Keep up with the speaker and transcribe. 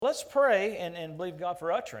let's pray and believe God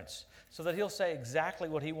for utterance so that He'll say exactly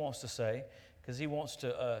what He wants to say, because He wants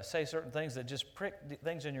to say certain things that just prick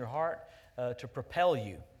things in your heart to propel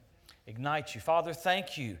you, ignite you. Father,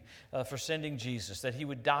 thank you for sending Jesus, that He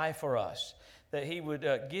would die for us, that He would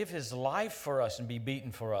give His life for us and be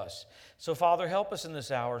beaten for us. So, Father, help us in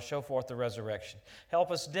this hour, show forth the resurrection.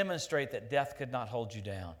 Help us demonstrate that death could not hold you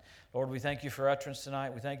down. Lord, we thank you for utterance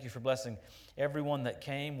tonight. We thank you for blessing everyone that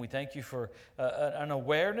came. We thank you for an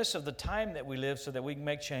awareness of the time that we live so that we can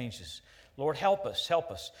make changes. Lord, help us,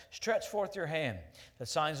 help us. Stretch forth your hand that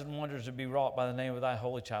signs and wonders would be wrought by the name of thy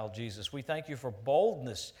holy child, Jesus. We thank you for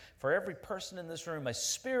boldness for every person in this room, a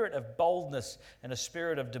spirit of boldness and a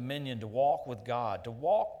spirit of dominion to walk with God, to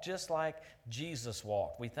walk just like Jesus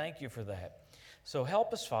walked. We thank you for that. So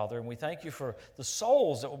help us, Father, and we thank you for the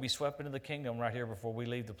souls that will be swept into the kingdom right here before we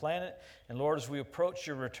leave the planet. And Lord, as we approach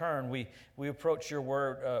your return, we approach your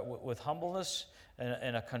word with humbleness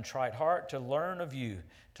and a contrite heart to learn of you,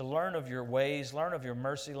 to learn of your ways, learn of your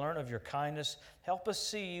mercy, learn of your kindness. Help us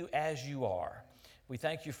see you as you are. We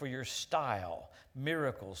thank you for your style,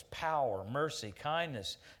 miracles, power, mercy,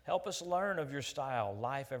 kindness. Help us learn of your style,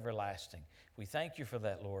 life everlasting. We thank you for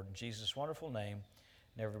that, Lord, in Jesus' wonderful name.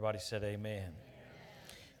 And everybody said amen.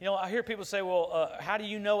 You know, I hear people say, well, how do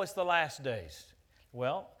you know it's the last days?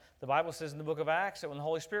 Well, the Bible says in the book of Acts that when the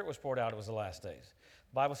Holy Spirit was poured out, it was the last days.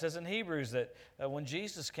 The Bible says in Hebrews that when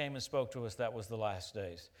Jesus came and spoke to us, that was the last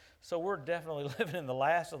days. So we're definitely living in the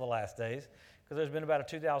last of the last days, because there's been about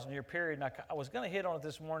a 2,000-year period. And I was going to hit on it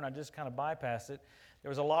this morning. I just kind of bypassed it. There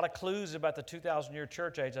was a lot of clues about the 2,000-year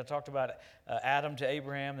church age. I talked about Adam to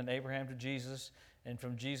Abraham, then Abraham to Jesus, and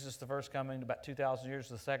from Jesus, the first coming, about 2,000 years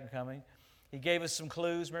to the second coming. He gave us some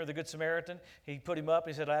clues. Remember the Good Samaritan? He put him up.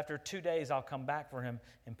 He said, after 2 days, I'll come back for him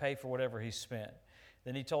and pay for whatever he spent.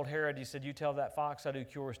 Then he told Herod, he said, you tell that fox I do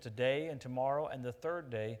cures today and tomorrow, and the third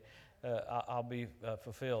day I'll be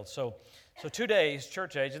fulfilled. So 2 days,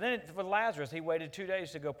 church age. And then for Lazarus, he waited 2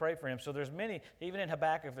 days to go pray for him. So there's many, even in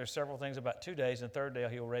Habakkuk, there's several things about 2 days, and third day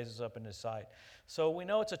he'll raise us up in his sight. So we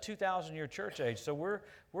know it's a 2,000-year church age. So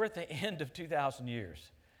we're at the end of 2,000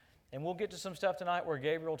 years. And we'll get to some stuff tonight where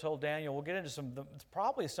Gabriel told Daniel. We'll get into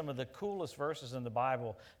probably some of the coolest verses in the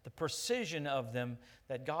Bible, the precision of them,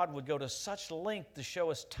 that God would go to such length to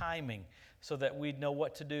show us timing so that we'd know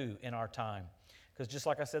what to do in our time. Because just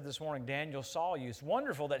like I said this morning, Daniel saw you. It's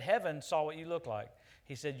wonderful that heaven saw what you look like.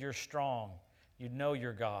 He said, you're strong, you know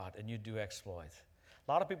your God, and you do exploits. A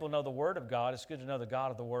lot of people know the Word of God. It's good to know the God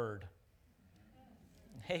of the Word.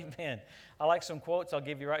 Amen. I like some quotes I'll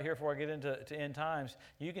give you right here before I get into end times.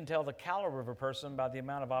 You can tell the caliber of a person by the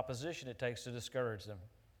amount of opposition it takes to discourage them.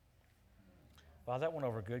 Wow, that went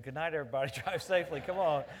over good. Good night, everybody. Drive safely. Come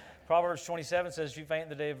on. Proverbs 27 says, if you faint in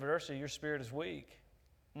the day of adversity, your spirit is weak.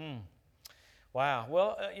 Wow.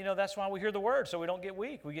 Well, that's why we hear the word, so we don't get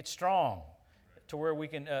weak. We get strong to where we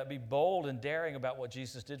can be bold and daring about what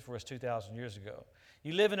Jesus did for us 2,000 years ago.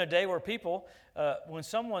 You live in a day where people, when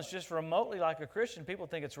someone's just remotely like a Christian, people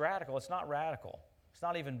think it's radical. It's not radical. It's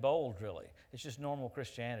not even bold, really. It's just normal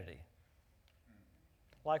Christianity.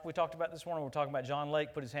 Like we talked about this morning, we're talking about John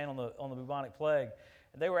Lake put his hand on the bubonic plague.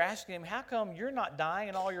 And they were asking him, how come you're not dying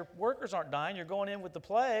and all your workers aren't dying? You're going in with the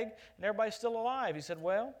plague and everybody's still alive. He said,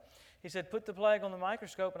 well, put the plague on the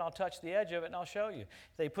microscope and I'll touch the edge of it and I'll show you.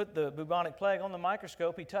 They put the bubonic plague on the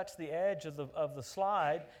microscope. He touched the edge of the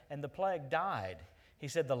slide and the plague died. He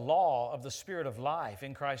said, the law of the Spirit of life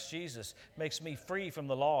in Christ Jesus makes me free from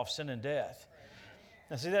the law of sin and death.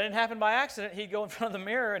 Now, see, that didn't happen by accident. He'd go in front of the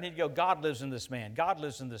mirror and he'd go, God lives in this man. God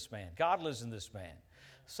lives in this man. God lives in this man.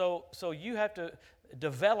 So you have to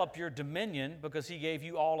develop your dominion because he gave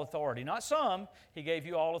you all authority. Not some, he gave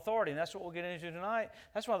you all authority. And that's what we'll get into tonight.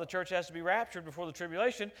 That's why the church has to be raptured before the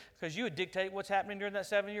tribulation, because you would dictate what's happening during that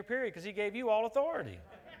 7-year period because he gave you all authority.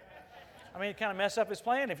 I mean, it kind of messed up his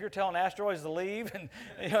plan if you're telling asteroids to leave. And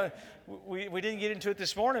we didn't get into it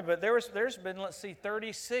this morning, but there's been,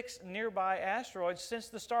 36 nearby asteroids since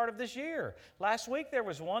the start of this year. Last week there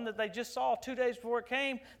was one that they just saw 2 days before it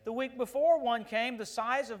came. The week before one came the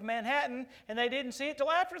size of Manhattan, and they didn't see it till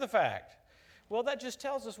after the fact. Well, that just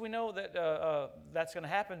tells us we know that that's going to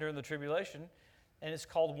happen during the tribulation, and it's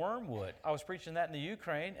called wormwood. I was preaching that in the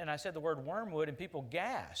Ukraine, and I said the word wormwood, and people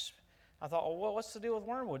gasped. I thought, well, what's the deal with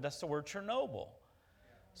wormwood? That's the word Chernobyl.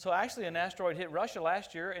 So actually an asteroid hit Russia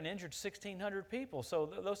last year and injured 1,600 people. So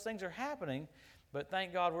those things are happening, but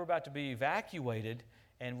thank God we're about to be evacuated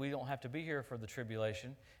and we don't have to be here for the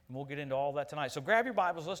tribulation. And we'll get into all that tonight. So grab your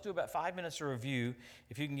Bibles. Let's do about 5 minutes of review.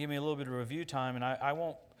 If you can give me a little bit of review time, and I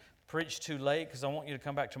won't preach too late because I want you to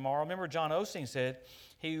come back tomorrow. Remember John Osteen said,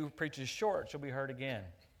 he who preaches short shall be heard again.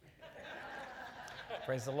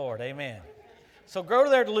 Praise the Lord. Amen. So go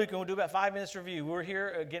there to Luke, and we'll do about 5 minutes review. We're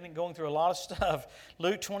here going through a lot of stuff.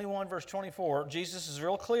 Luke 21, verse 24. Jesus is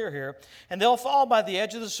real clear here. And they'll fall by the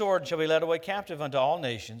edge of the sword and shall be led away captive unto all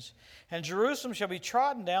nations. And Jerusalem shall be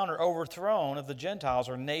trodden down or overthrown of the Gentiles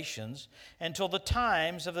or nations until the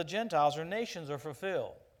times of the Gentiles or nations are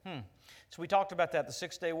fulfilled. So we talked about that, the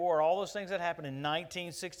 6-day war, all those things that happened in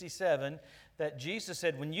 1967 that Jesus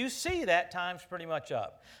said, when you see that, time's pretty much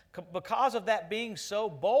up. Because of that being so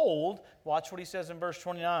bold, watch what he says in verse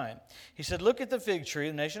 29. He said, look at the fig tree,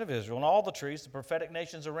 the nation of Israel, and all the trees, the prophetic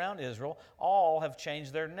nations around Israel, all have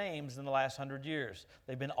changed their names in the last 100 years.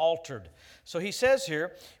 They've been altered. So he says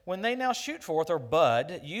here, when they now shoot forth or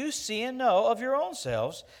bud, you see and know of your own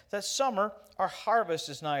selves that summer or harvest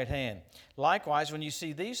is nigh at hand. Likewise, when you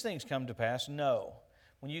see these things come to pass, know.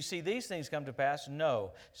 When you see these things come to pass,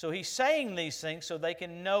 know. So he's saying these things so they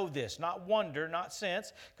can know this, not wonder, not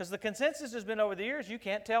sense, because the consensus has been over the years, you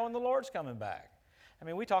can't tell when the Lord's coming back. I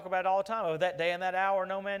mean, we talk about it all the time. Oh, that day and that hour,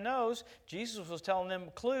 no man knows. Jesus was telling them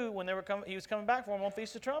a clue when he was coming back for them on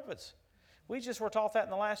Feast of Trumpets. We just were taught that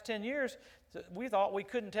in the last 10 years. We thought we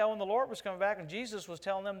couldn't tell when the Lord was coming back, and Jesus was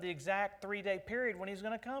telling them the exact 3-day period when he's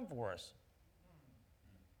going to come for us.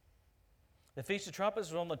 The Feast of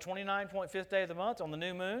Trumpets was on the 29.5th day of the month, on the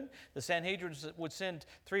new moon. The Sanhedrin would send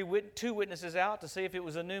 2 witnesses out to see if it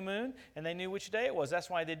was a new moon, and they knew which day it was. That's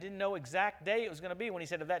why they didn't know exact day it was going to be. When he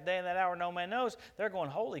said, of that day and that hour no man knows, they're going,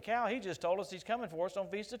 holy cow, he just told us he's coming for us on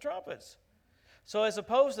Feast of Trumpets. So as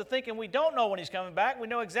opposed to thinking we don't know when he's coming back, we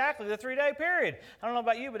know exactly the 3-day period. I don't know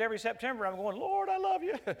about you, but every September I'm going, Lord, I love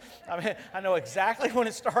you. I mean, I know exactly when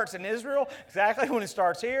it starts in Israel, exactly when it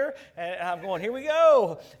starts here, and I'm going, here we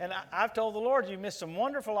go. And I've told the Lord, you missed some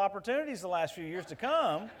wonderful opportunities the last few years to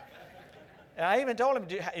come. And I even told him,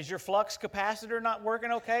 is your flux capacitor not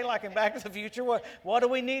working okay, like in Back to the Future? What do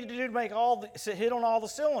we need to do to make hit on all the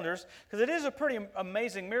cylinders? Because it is a pretty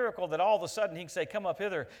amazing miracle that all of a sudden he can say, come up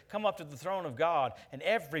hither, come up to the throne of God, and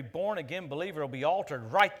every born-again believer will be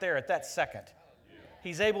altered right there at that second.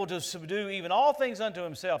 He's able to subdue even all things unto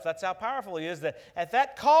himself. That's how powerful he is, that at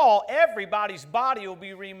that call, everybody's body will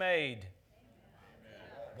be remade.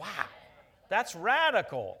 Wow, that's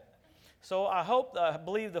radical. So I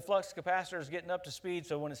believe the flux capacitor is getting up to speed,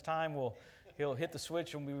 so when it's time, he'll hit the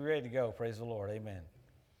switch and we'll be ready to go. Praise the Lord. Amen.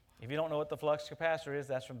 If you don't know what the flux capacitor is,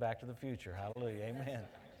 that's from Back to the Future. Hallelujah. Amen.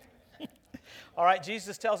 All right,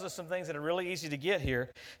 Jesus tells us some things that are really easy to get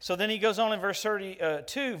here. So then he goes on in verse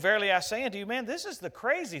 32, verily I say unto you, man, this is the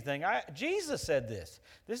crazy thing. Jesus said this.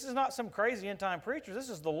 This is not some crazy end-time preacher.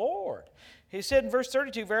 This is the Lord. He said in verse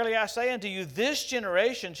 32, verily I say unto you, this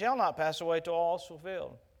generation shall not pass away till all is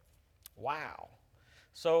fulfilled. Wow.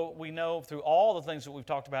 So we know through all the things that we've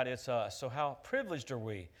talked about, it's us. So how privileged are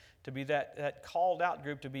we to be that called out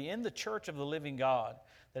group, to be in the church of the living God,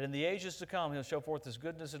 that in the ages to come he'll show forth his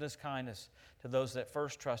goodness and his kindness to those that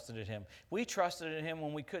first trusted in him. We trusted in him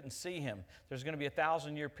when we couldn't see him. There's going to be a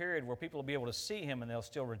 1,000-year period where people will be able to see him and they'll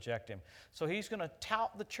still reject him. So he's going to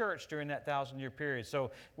tout the church during that 1,000-year period.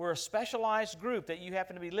 So we're a specialized group that you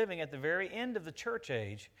happen to be living at the very end of the church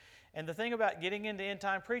age. And the thing about getting into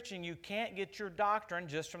end-time preaching, you can't get your doctrine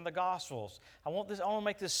just from the Gospels. I want to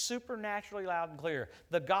make this supernaturally loud and clear.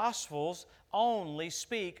 The Gospels only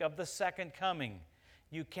speak of the second coming.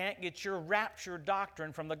 You can't get your rapture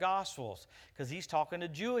doctrine from the Gospels, because he's talking to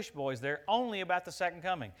Jewish boys. They're only about the second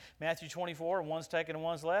coming. Matthew 24, one's taken and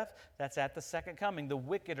one's left. That's at the second coming. The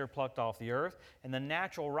wicked are plucked off the earth, and the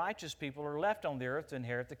natural righteous people are left on the earth to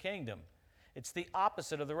inherit the kingdom. It's the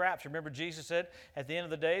opposite of the rapture. Remember, Jesus said, at the end of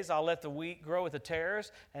the days, I'll let the wheat grow with the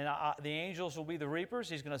tares, and the angels will be the reapers.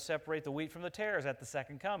 He's going to separate the wheat from the tares at the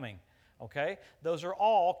second coming. Okay? Those are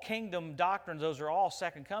all kingdom doctrines. Those are all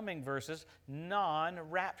second coming verses,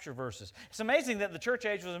 non-rapture verses. It's amazing that the church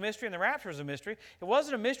age was a mystery and the rapture was a mystery. It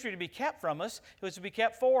wasn't a mystery to be kept from us. It was to be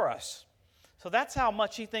kept for us. So that's how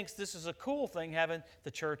much he thinks this is a cool thing, having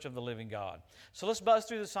the church of the living God. So let's buzz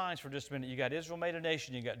through the signs for just a minute. You got Israel made a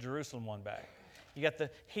nation. You got Jerusalem won back. You got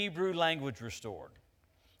the Hebrew language restored.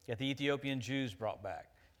 You got the Ethiopian Jews brought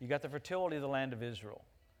back. You got the fertility of the land of Israel.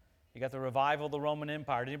 You got the revival of the Roman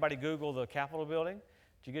Empire. Did anybody Google the Capitol building?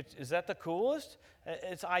 Is that the coolest?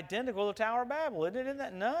 It's identical to the Tower of Babel. Isn't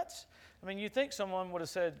that nuts? I mean, you think someone would have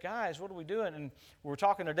said, guys, what are we doing? And we're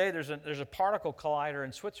talking today, there's a particle collider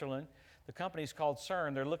in Switzerland. The company's called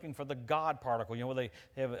CERN. They're looking for the God particle. You know, where they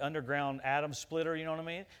have an underground atom splitter, you know what I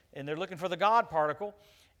mean? And they're looking for the God particle.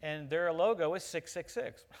 and their logo is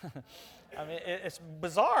 666. I mean, it's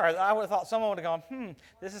bizarre. I would have thought someone would have gone,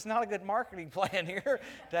 this is not a good marketing plan here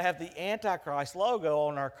to have the Antichrist logo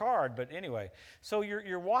on our card. But anyway, so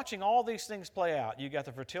you're watching all these things play out. You got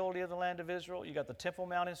the fertility of the land of Israel. You got the Temple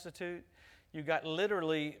Mount Institute. You got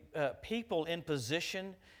literally people in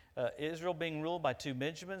position. Israel being ruled by two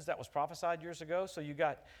Benjamins. That was prophesied years ago. So you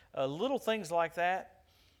got little things like that.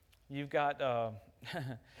 You've got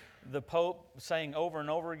the Pope saying over and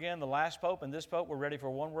over again, the last Pope and this Pope, we're ready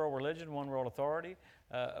for one world religion, one world authority,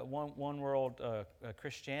 one world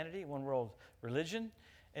Christianity, one world religion.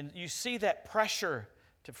 And you see that pressure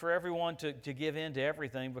for everyone to give in to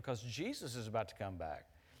everything because Jesus is about to come back.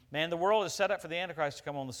 Man, the world is set up for the Antichrist to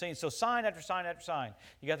come on the scene. So sign after sign after sign.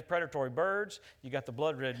 You got the predatory birds. You got the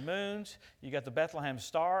blood red moons. You got the Bethlehem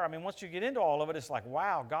star. I mean, once you get into all of it, it's like,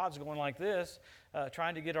 wow, God's going like this,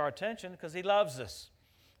 trying to get our attention because He loves us.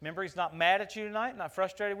 Remember, He's not mad at you tonight, not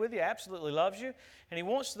frustrated with you. He absolutely loves you. And He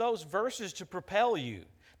wants those verses to propel you.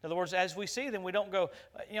 In other words, as we see them, we don't go,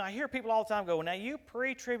 I hear people all the time go, now you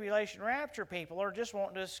pre-tribulation rapture people are just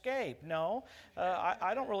wanting to escape. No,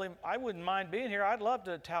 I wouldn't mind being here. I'd love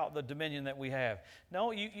to tout the dominion that we have. No,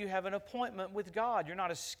 you have an appointment with God. You're not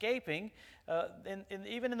escaping.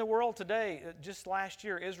 Even in the world today, just last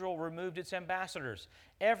year, Israel removed its ambassadors.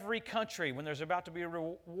 Every country, when there's about to be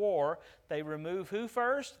a war, they remove who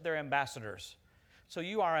first? Their ambassadors. So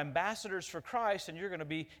you are ambassadors for Christ, and you're going to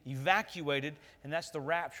be evacuated, and that's the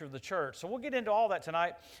rapture of the church. So we'll get into all that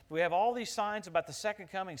tonight. We have all these signs about the second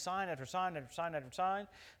coming, sign after sign after sign after sign.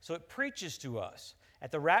 So it preaches to us. At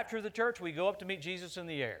the rapture of the church, we go up to meet Jesus in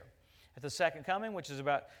the air. At the second coming, which is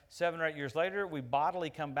about 7 or 8 years later, we bodily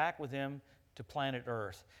come back with Him to planet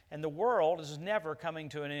Earth. And the world is never coming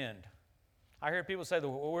to an end. I hear people say,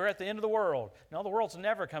 we're at the end of the world. No, the world's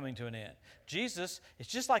never coming to an end. Jesus, it's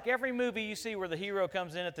just like every movie you see where the hero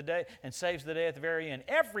comes in at the day and saves the day at the very end.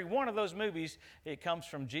 Every one of those movies, it comes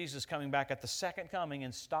from Jesus coming back at the second coming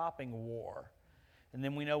and stopping war. And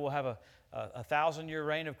then we know we'll have a 1,000-year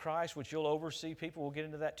reign of Christ, which you'll oversee people. We'll get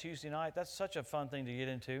into that Tuesday night. That's such a fun thing to get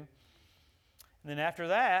into. And then after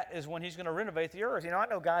that is when He's going to renovate the earth. I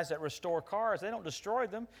know guys that restore cars. They don't destroy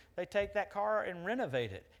them. They take that car and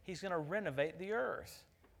renovate it. He's going to renovate the earth.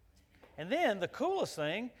 And then the coolest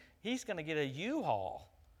thing, He's going to get a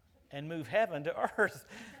U-Haul and move heaven to earth.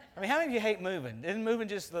 I mean, how many of you hate moving? Isn't moving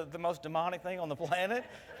just the most demonic thing on the planet?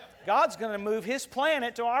 God's going to move His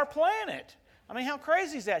planet to our planet. I mean, how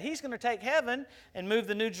crazy is that? He's going to take heaven and move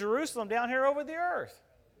the New Jerusalem down here over the earth.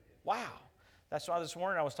 Wow. That's why this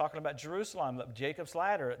morning I was talking about Jerusalem, Jacob's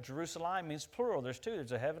ladder. Jerusalem means plural. There's two.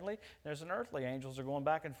 There's a heavenly, there's an earthly. Angels are going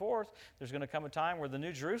back and forth. There's going to come a time where the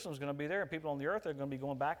New Jerusalem is going to be there, and people on the earth are going to be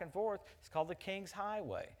going back and forth. It's called the King's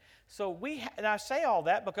Highway. So and I say all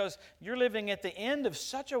that because you're living at the end of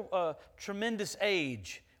such a tremendous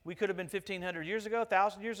age. We could have been 1,500 years ago,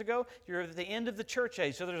 1,000 years ago. You're at the end of the church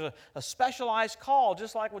age. So there's a specialized call,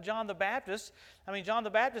 just like with John the Baptist. I mean, John the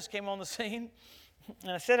Baptist came on the scene.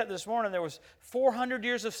 And I said it this morning, there was 400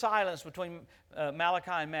 years of silence between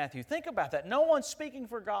Malachi and Matthew. Think about that. No one's speaking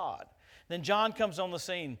for God. Then John comes on the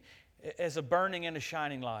scene as a burning and a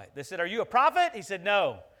shining light. They said, are you a prophet? He said,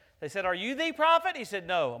 no. They said, are you the prophet? He said,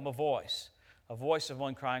 no, I'm a voice of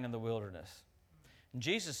one crying in the wilderness. And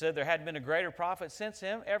Jesus said there hadn't been a greater prophet since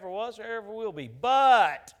Him, ever was or ever will be.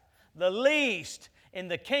 But the least in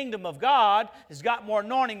the kingdom of God has got more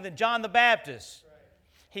anointing than John the Baptist.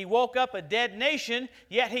 He woke up a dead nation,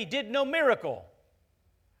 yet He did no miracle.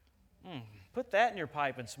 Put that in your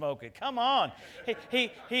pipe and smoke it. Come on.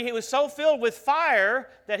 He was so filled with fire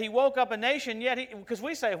that He woke up a nation, yet because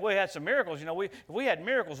we say if we had some miracles, if we had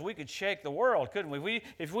miracles, we could shake the world, couldn't we?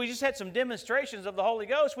 If we just had some demonstrations of the Holy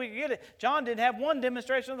Ghost, we could get it. John didn't have one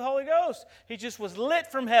demonstration of the Holy Ghost. He just was lit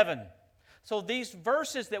from heaven. So these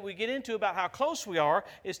verses that we get into about how close we are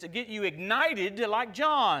is to get you ignited like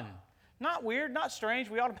John. Not weird, not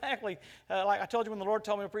strange. We automatically, like I told you when the Lord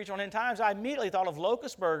told me to preach on end times, I immediately thought of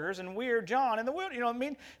locust burgers and weird John in the wilderness. You know what I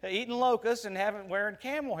mean? Eating locusts and wearing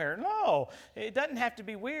camel hair. No, it doesn't have to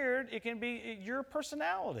be weird. It can be your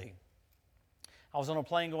personality. I was on a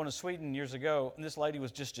plane going to Sweden years ago, and this lady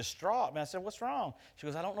was just distraught. And I said, what's wrong? She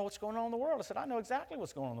goes, I don't know what's going on in the world. I said, I know exactly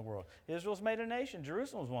what's going on in the world. Israel's made a nation.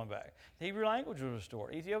 Jerusalem's won back. The Hebrew language was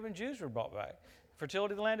restored. Ethiopian Jews were brought back.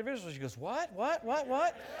 Fertility of the land of Israel. She goes, what?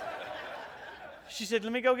 She said,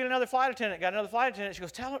 let me go get another flight attendant. Got another flight attendant. She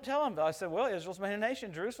goes, tell him. I said, well, Israel's made a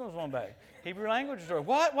nation. Jerusalem's won back. Hebrew language restored.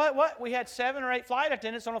 What? We had 7 or 8 flight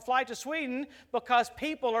attendants on a flight to Sweden because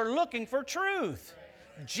people are looking for truth.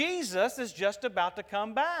 Jesus is just about to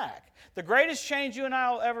come back. The greatest change you and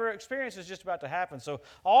I will ever experience is just about to happen. So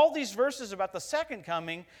all these verses about the second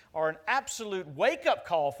coming are an absolute wake-up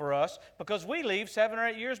call for us because we leave 7 or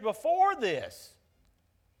 8 years before this.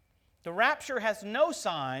 The rapture has no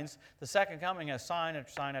signs. The second coming has sign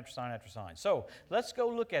after sign after sign after sign. So let's go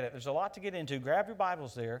look at it. There's a lot to get into. Grab your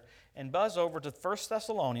Bibles there and buzz over to 1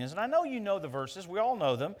 Thessalonians. And I know you know the verses. We all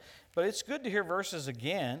know them. But it's good to hear verses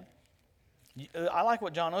again. I like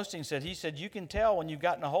what John Osteen said. He said, you can tell when you've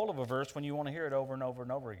gotten a hold of a verse when you want to hear it over and over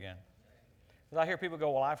and over again. Because I hear people go,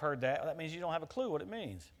 well, I've heard that. Well, that means you don't have a clue what it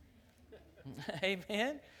means.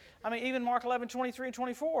 Amen? I mean, even Mark 11, 23 and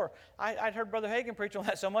 24. I'd heard Brother Hagin preach on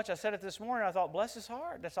that so much, I said it this morning, I thought, bless his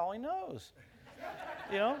heart, that's all he knows.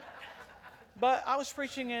 You know? But I was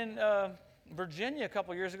preaching in Virginia a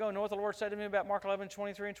couple years ago, and what the Lord said to me about Mark 11,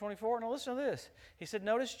 23 and 24. Now listen to this. He said,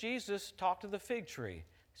 notice Jesus talked to the fig tree.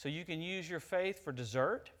 So you can use your faith for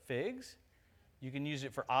dessert, figs. You can use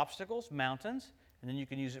it for obstacles, mountains. And then you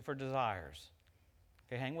can use it for desires.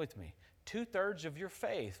 Okay, hang with me. 2/3 of your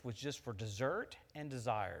faith was just for dessert and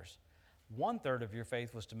desires. 1/3 of your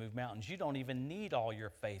faith was to move mountains. You don't even need all your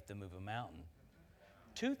faith to move a mountain.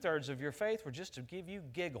 2/3 of your faith were just to give you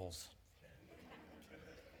giggles.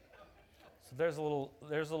 So there's a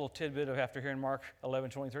little tidbit of after hearing Mark 11,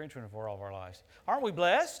 23 and 24 all of our lives. Aren't we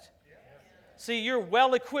blessed? See, you're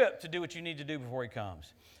well equipped to do what you need to do before He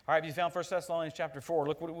comes. All right, you found 1 Thessalonians chapter 4.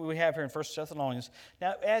 Look what we have here in 1 Thessalonians.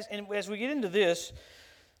 Now, as we get into this,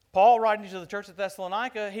 Paul, writing to the church at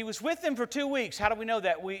Thessalonica, he was with them for 2 weeks. How do we know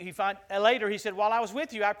that? Later, he said, while I was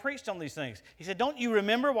with you, I preached on these things. He said, don't you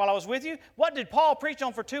remember while I was with you? What did Paul preach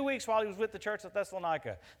on for 2 weeks while he was with the church at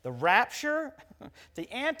Thessalonica? The rapture,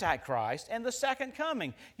 the Antichrist, and the second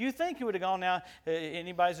coming. You think he would have gone now,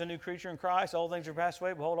 anybody's a new creature in Christ, old things are passed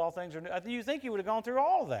away, behold, all things are new. You think he would have gone through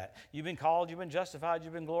all of that. You've been called, you've been justified,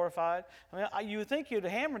 you've been glorified. I mean, you would think he would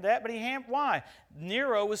have hammered that, but why?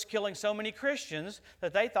 Nero was killing so many Christians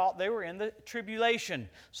that they thought they were in the tribulation.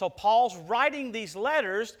 So Paul's writing these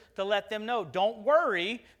letters to let them know, don't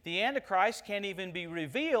worry, the Antichrist can't even be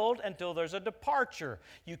revealed until there's a departure.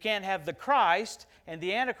 You can't have the Christ and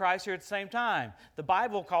the Antichrist here at the same time. The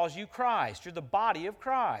Bible calls you Christ. You're the body of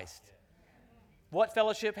Christ. What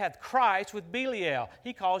fellowship hath Christ with Belial?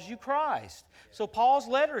 He calls you Christ. So Paul's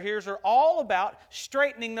letter here are all about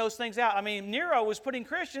straightening those things out. I mean, Nero was putting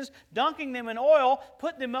Christians, dunking them in oil,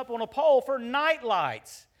 putting them up on a pole for night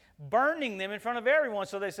lights, burning them in front of everyone.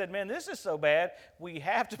 So they said, man, this is so bad, we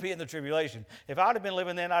have to be in the tribulation. If I'd have been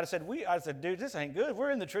living then, I'd have said, dude, this ain't good.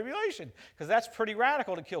 We're in the tribulation. Because that's pretty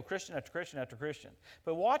radical to kill Christian after Christian after Christian.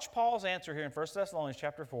 But watch Paul's answer here in 1 Thessalonians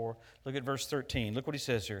chapter 4. Look at verse 13. Look what he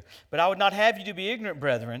says here. But I would not have you to be ignorant,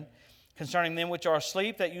 brethren, concerning them which are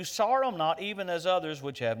asleep, that you sorrow not, even as others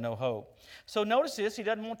which have no hope. So notice this, he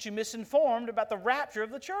doesn't want you misinformed about the rapture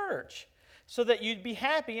of the church, so that you'd be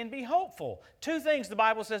happy and be hopeful. 2 things the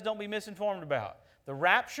Bible says don't be misinformed about: the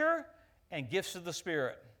rapture and gifts of the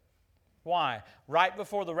Spirit. Why? Right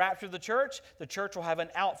before the rapture of the church will have an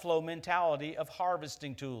outflow mentality of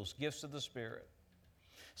harvesting tools, gifts of the Spirit.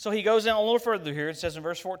 So he goes down a little further here. It says in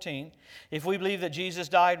verse 14, if we believe that Jesus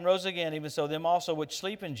died and rose again, even so them also which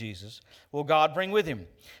sleep in Jesus will God bring with Him.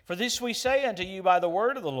 For this we say unto you by the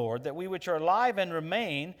word of the Lord, that we which are alive and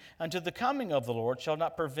remain unto the coming of the Lord shall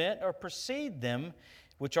not prevent or precede them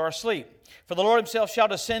which are asleep. For the Lord Himself shall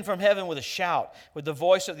descend from heaven with a shout, with the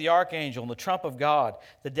voice of the archangel and the trump of God.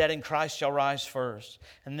 The dead in Christ shall rise first.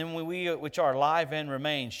 And then we which are alive and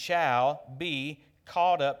remain shall be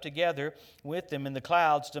caught up together with them in the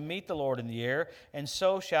clouds to meet the Lord in the air, and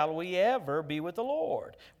so shall we ever be with the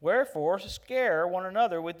Lord. Wherefore, scare one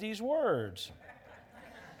another with these words.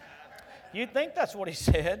 You'd think that's what he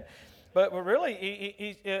said, but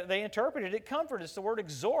really, they interpreted it comfort. It's the word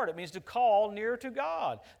exhort. It means to call near to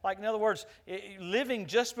God. Like, in other words, living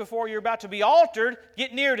just before you're about to be altered,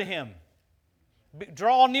 get near to Him.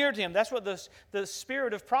 Draw near to Him. That's what the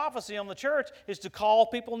spirit of prophecy on the church is, to call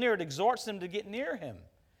people near. It exhorts them to get near Him.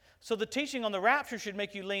 So the teaching on the rapture should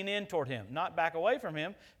make you lean in toward Him, not back away from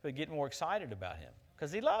Him, but get more excited about Him,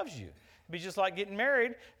 because He loves you. It'd be just like getting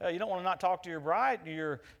married. You don't want to not talk to your bride.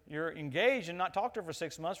 You're engaged and not talk to her for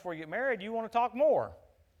 6 months before you get married. You want to talk more.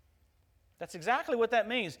 That's exactly what that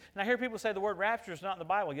means. And I hear people say the word rapture is not in the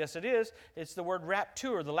Bible. Yes, it is. It's the word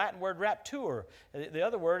rapture, the Latin word rapture. The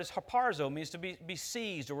other word is harpazo, means to be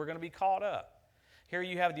seized, or we're going to be caught up. Here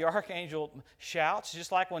you have the archangel shouts,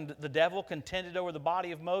 just like when the devil contended over the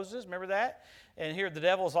body of Moses. Remember that? And here the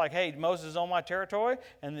devil's like, hey, Moses is on my territory.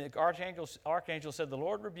 And the archangel said, the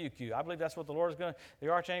Lord rebuke you. I believe that's what the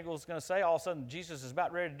archangel is going to say. All of a sudden, Jesus is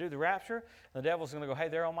about ready to do the rapture. And the devil's going to go, hey,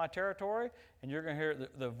 they're on my territory. And you're going to hear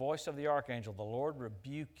the voice of the archangel, the Lord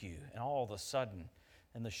rebuke you. And all of a sudden,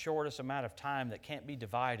 in the shortest amount of time that can't be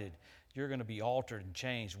divided, you're going to be altered and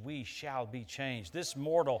changed. We shall be changed. This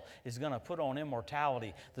mortal is going to put on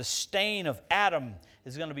immortality. The stain of Adam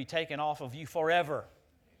is going to be taken off of you forever.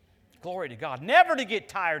 Glory to God. Never to get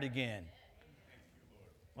tired again.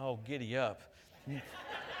 Oh, giddy up.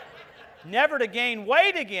 Never to gain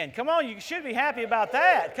weight again. Come on, you should be happy about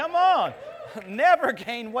that. Come on. Never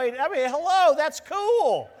gain weight. I mean, hello, that's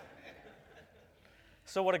cool.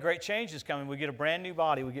 So what a great change is coming. We get a brand new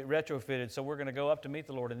body. We get retrofitted. So we're going to go up to meet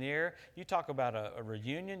the Lord in the air. You talk about a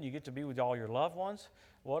reunion. You get to be with all your loved ones.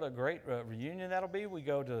 What a great reunion that'll be. We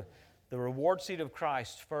go to the reward seat of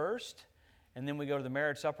Christ first, and then we go to the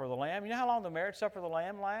marriage supper of the Lamb. You know how long the marriage supper of the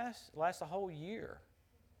Lamb lasts? It lasts a whole year.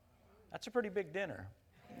 That's a pretty big dinner.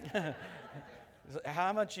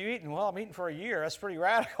 How much you eating? Well, I'm eating for a year. That's pretty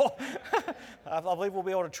radical. I believe we'll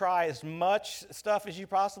be able to try as much stuff as you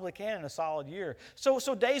possibly can in a solid year.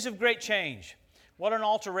 So days of great change. What an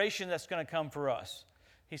alteration that's going to come for us.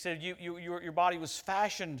 He said, your body was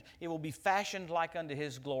fashioned. It will be fashioned like unto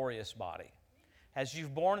His glorious body. As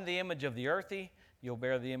you've borne the image of the earthy, you'll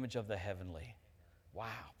bear the image of the heavenly. Wow,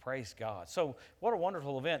 praise God. So what a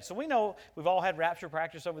wonderful event. So we know we've all had rapture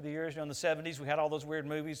practice over the years. You know, in the 70s, we had all those weird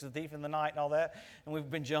movies, The Thief in the Night and all that, and we've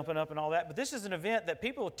been jumping up and all that. But this is an event that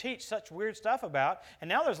people teach such weird stuff about, and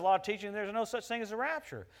now there's a lot of teaching there's no such thing as a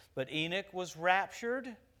rapture. But Enoch was raptured.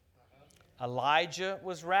 Elijah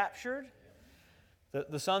was raptured.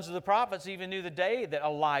 The sons of the prophets even knew the day that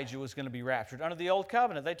Elijah was going to be raptured. Under the old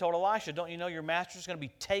covenant, they told Elisha, don't you know your master's going to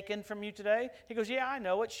be taken from you today? He goes, yeah, I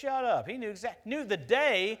know it. Shut up. He knew the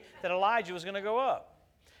day that Elijah was going to go up.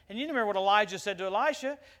 And you remember what Elijah said to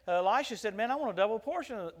Elisha? Elisha said, man, I want a double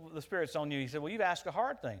portion of the Spirit's on you. He said, well, you've asked a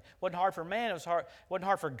hard thing. It wasn't hard for man. It wasn't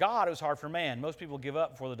hard for God. It was hard for man. Most people give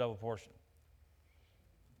up before the double portion.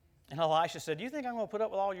 And Elisha said, do you think I'm going to put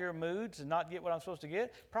up with all your moods and not get what I'm supposed to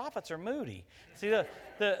get? Prophets are moody. See,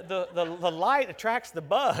 the light attracts the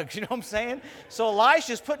bugs, you know what I'm saying? So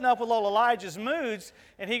Elisha's putting up with all Elijah's moods,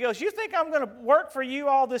 and he goes, you think I'm going to work for you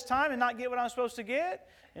all this time and not get what I'm supposed to get?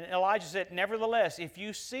 And Elijah said, nevertheless, if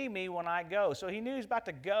you see me when I go. So he knew he was about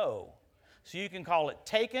to go. So you can call it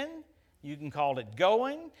taken. You can call it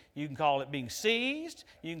going, you can call it being seized,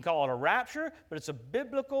 you can call it a rapture, but it's a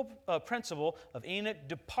biblical principle of Enoch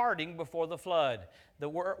departing before the flood. The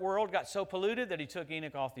world got so polluted that he took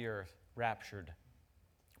Enoch off the earth, raptured.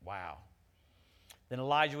 Wow. Then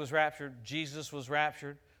Elijah was raptured, Jesus was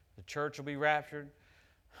raptured, the church will be raptured,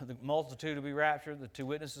 the multitude will be raptured, the two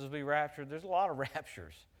witnesses will be raptured. There's a lot of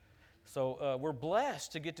raptures. So we're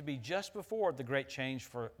blessed to get to be just before the great change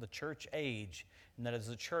for the church age, and that is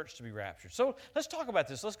the church to be raptured. So let's talk about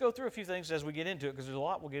this. Let's go through a few things as we get into it, because there's a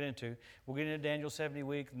lot we'll get into. We'll get into Daniel's 70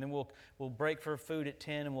 week, and then we'll break for food at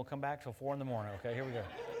 10, and we'll come back till 4 in the morning. Okay, here we go.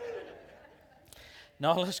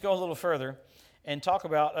 Now let's go a little further and talk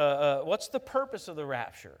about what's the purpose of the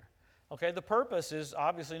rapture. Okay, the purpose is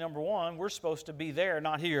obviously, number one, we're supposed to be there,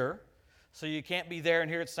 not here. So you can't be there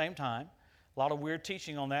and here at the same time. A lot of weird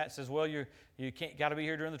teaching on that. It says, well, you can't got to be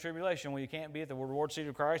here during the tribulation. Well, you can't be at the reward seat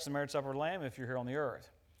of Christ, the marriage supper of the Lamb, if you're here on the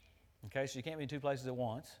earth. Okay, so you can't be in two places at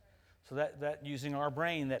once. So that using our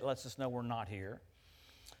brain, that lets us know we're not here.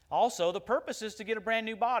 Also, the purpose is to get a brand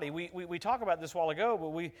new body. We talked about this a while ago, but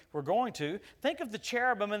we're going to. Think of the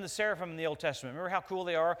cherubim and the seraphim in the Old Testament. Remember how cool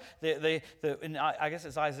they are? I guess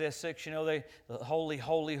it's Isaiah 6, you know, the holy,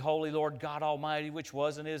 holy, holy Lord God Almighty, which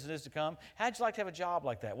was and is to come. How'd you like to have a job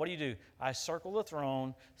like that? What do? I circle the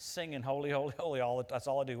throne, singing holy, holy, holy. That's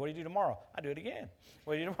all I do. What do you do tomorrow? I do it again.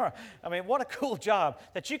 What do you do tomorrow? I mean, what a cool job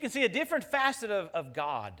that you can see a different facet of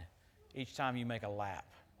God each time you make a lap.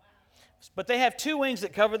 But they have two wings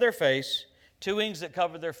that cover their face, two wings that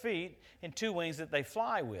cover their feet, and two wings that they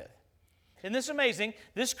fly with. Isn't this amazing?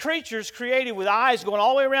 This creature's created with eyes going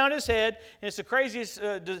all the way around his head, and it's the craziest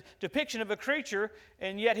depiction of a creature,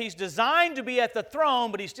 and yet he's designed to be at the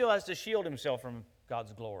throne, but he still has to shield himself from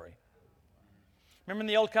God's glory. Remember in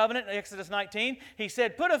the Old Covenant, in Exodus 19, he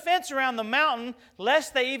said, put a fence around the mountain,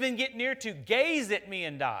 lest they even get near to gaze at me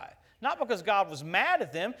and die. Not because God was mad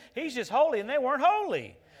at them, he's just holy, and they weren't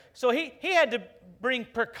holy. So he had to bring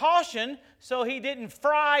precaution so he didn't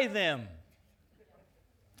fry them.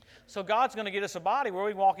 So God's going to get us a body where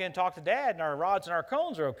we can walk in and talk to Dad and our rods and our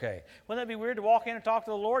cones are okay. Wouldn't that be weird to walk in and talk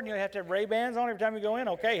to the Lord and you have to have Ray-Bans on every time you go in?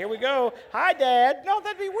 Okay, here we go. Hi, Dad. No,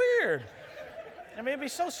 that'd be weird. I mean, it'd be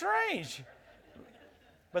so strange.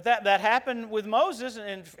 But that happened with Moses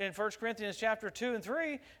in 1 Corinthians chapter 2 and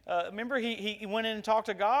 3. Remember, he went in and talked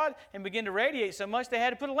to God and began to radiate so much they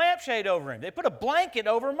had to put a lampshade over him. They put a blanket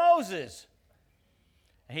over Moses.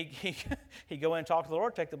 And he'd go in and talk to the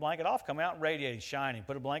Lord, take the blanket off, come out and radiate, shining,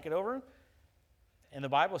 put a blanket over him. And the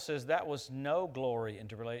Bible says that was no glory in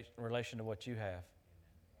relation to what you have.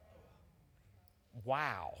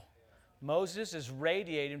 Wow. Moses is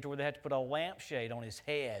radiating to where they had to put a lampshade on his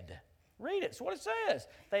head. Read it. It's what it says.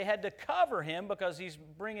 They had to cover him because he's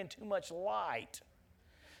bringing too much light.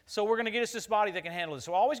 So we're going to get us this body that can handle this.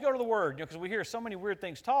 So always go to the Word, because we hear so many weird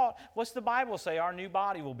things taught. What's the Bible say our new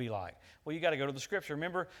body will be like? Well, you got to go to the Scripture.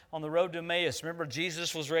 Remember on the road to Emmaus, remember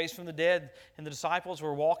Jesus was raised from the dead, and the disciples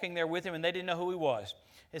were walking there with him, and they didn't know who he was.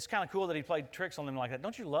 It's kind of cool that he played tricks on them like that.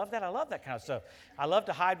 Don't you love that? I love that kind of stuff. I love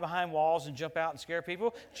to hide behind walls and jump out and scare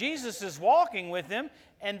people. Jesus is walking with them,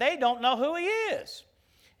 and they don't know who he is.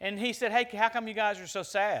 And he said, hey, how come you guys are so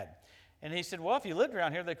sad? And he said, well, if you lived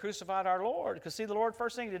around here, they crucified our Lord. Because see, the Lord,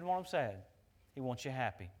 first thing, he didn't want them sad. He wants you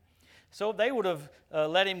happy. So they would have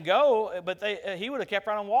let him go, but he would have kept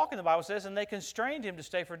right on walking, the Bible says, and they constrained him to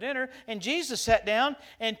stay for dinner. And Jesus sat down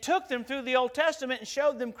and took them through the Old Testament and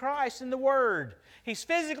showed them Christ in the Word. He's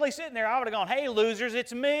physically sitting there. I would have gone, hey, losers,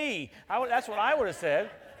 it's me. That's what I would have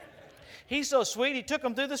said. He's so sweet, he took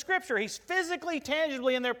them through the Scripture. He's physically,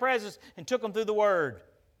 tangibly in their presence and took them through the Word.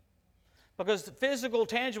 Because the physical,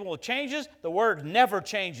 tangible changes, the Word never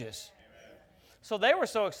changes. Amen. So they were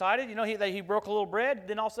so excited. You know, he broke a little bread,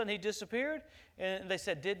 then all of a sudden he disappeared. And they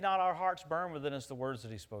said, did not our hearts burn within us the words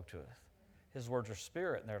that he spoke to us? His words are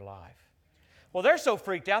spirit in their life. Well, they're so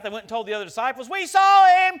freaked out, they went and told the other disciples, we saw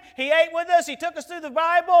him, he ate with us, he took us through the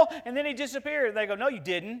Bible, and then he disappeared. And they go, no, you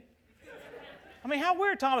didn't. I mean, how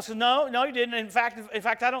weird. Thomas says, no, you didn't. In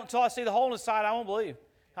fact, I don't, until I see the hole in his side, I won't believe.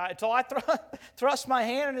 Until I thrust my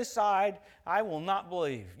hand in his side, I will not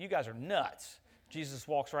believe. You guys are nuts. Jesus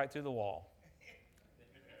walks right through the wall.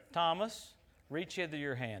 Thomas, reach hither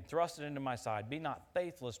your hand. Thrust it into my side. Be not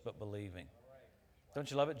faithless, but believing. Don't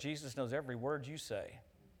you love it? Jesus knows every word you say.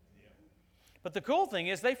 But the cool thing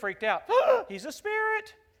is they freaked out. He's a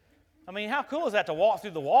spirit. I mean, how cool is that to walk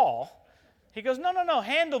through the wall? He goes, no,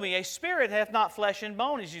 handle me. A spirit hath not flesh and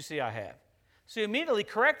bone, as you see I have. So he immediately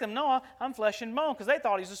correct them, no, I'm flesh and bone, because they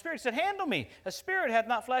thought he's a spirit. He said, handle me. A spirit hath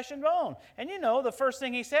not flesh and bone. And you know, the first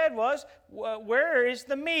thing he said was, where is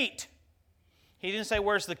the meat? He didn't say,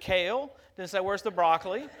 where's the kale? Didn't say, where's the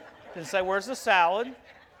broccoli? Didn't say, where's the salad?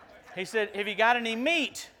 He said, have you got any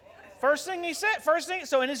meat? First thing he said,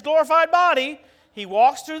 so in his glorified body, he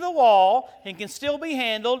walks through the wall and can still be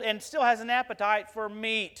handled and still has an appetite for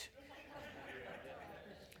meat.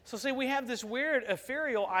 So see, we have this weird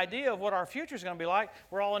ethereal idea of what our future is going to be like.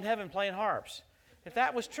 We're all in heaven playing harps. If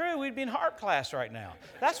that was true, we'd be in harp class right now.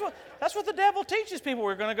 That's what the devil teaches people.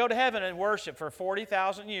 We're going to go to heaven and worship for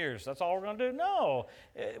 40,000 years. That's all we're going to do. No,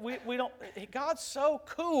 we don't. God's so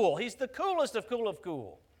cool. He's the coolest of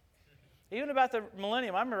cool. Even about the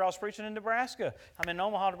millennium, I remember I was preaching in Nebraska. I'm in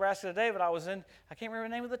Omaha, Nebraska today, but I can't remember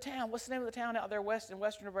the name of the town. What's the name of the town out there in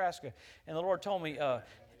western Nebraska? And the Lord told me,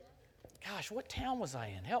 gosh, what town was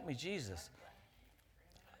I in? Help me, Jesus.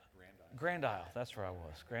 Grand Isle. That's where I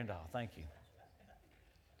was. Grand Isle. Thank you.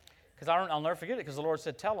 Because I'll never forget it, because the Lord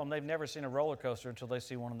said, tell them they've never seen a roller coaster until they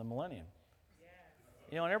see one in the millennium.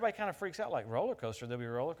 You know, and everybody kind of freaks out like, roller coaster? There'll be a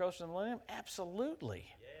roller coaster in the millennium? Absolutely.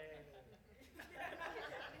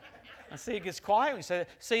 And see, it gets quiet. We say,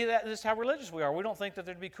 this is how religious we are. We don't think that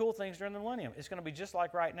there'd be cool things during the millennium. It's going to be just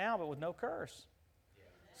like right now, but with no curse.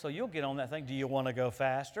 So you'll get on that thing. Do you want to go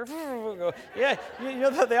faster? Yeah, you know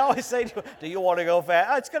that they always say, do you want to go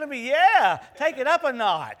fast? It's going to be, take it up a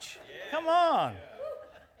notch. Come on.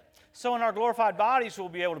 So in our glorified bodies, we'll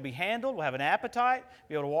be able to be handled. We'll have an appetite,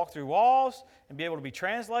 be able to walk through walls, and be able to be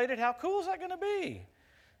translated. How cool is that going to be?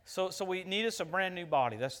 So we need us a brand new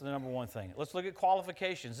body. That's the number one thing. Let's look at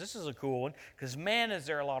qualifications. This is a cool one, because man, is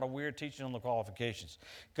there a lot of weird teaching on the qualifications.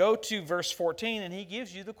 Go to verse 14, and he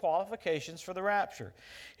gives you the qualifications for the rapture.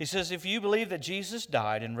 He says, if you believe that Jesus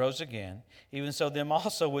died and rose again, even so them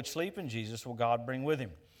also which sleep in Jesus will God bring with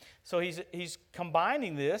him. So he's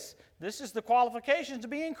combining this. This is the qualifications to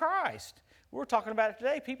be in Christ. We're talking about it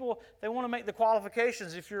today. People, they want to make the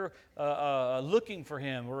qualifications if you're looking for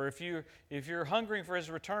him, or if you're hungering for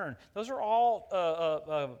his return. Those are all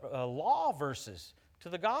law verses to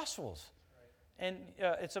the Gospels. And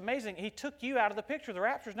it's amazing. He took you out of the picture. The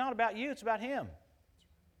rapture is not about you. It's about him.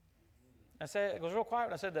 It goes real quiet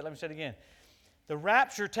when I said that. Let me say it again. The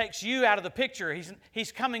rapture takes you out of the picture.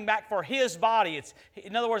 He's coming back for His body.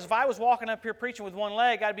 In other words, if I was walking up here preaching with one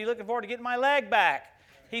leg, I'd be looking forward to getting my leg back.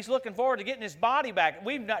 He's looking forward to getting His body back.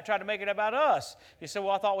 We've not tried to make it about us. You say,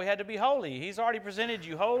 well, I thought we had to be holy. He's already presented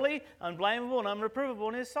you holy, unblameable, and unreprovable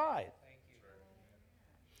in His sight.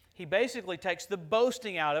 He basically takes the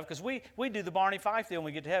boasting out of, because we do the Barney Fife deal when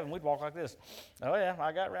we get to heaven. We'd walk like this. Oh, yeah,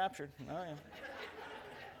 I got raptured. Oh, yeah.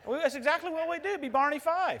 Well, that's exactly what we do, be Barney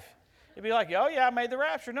Fife. It'd be like, oh, yeah, I made the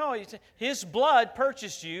rapture. No, His blood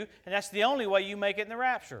purchased you, and that's the only way you make it in the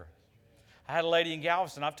rapture. I had a lady in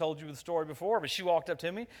Galveston, I've told you the story before, but she walked up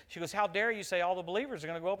to me. She goes, how dare you say all the believers are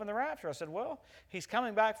going to go up in the rapture? I said, well, He's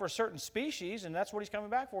coming back for a certain species, and that's what He's coming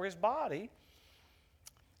back for, His body.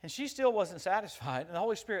 And she still wasn't satisfied, and the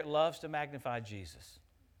Holy Spirit loves to magnify Jesus.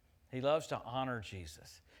 He loves to honor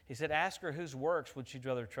Jesus. He said, ask her whose works would she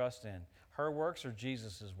rather trust in, her works or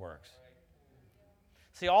Jesus' works?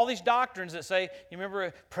 See, all these doctrines that say, you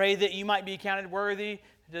remember, pray that you might be counted worthy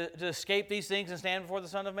to escape these things and stand before the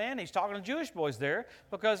Son of Man. He's talking to Jewish boys there,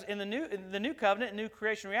 because in the new covenant, new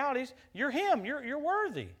creation realities, you're Him. You're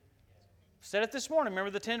worthy. Said it this morning. Remember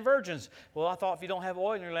the 10 virgins. Well, I thought if you don't have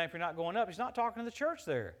oil in your lamp, you're not going up. He's not talking to the church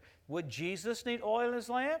there. Would Jesus need oil in His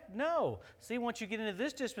lamp? No. See, once you get into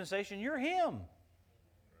this dispensation, you're Him.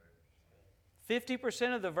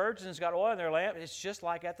 50% of the virgins got oil in their lamp. It's just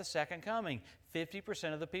like at the second coming.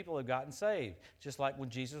 50% of the people have gotten saved. Just like when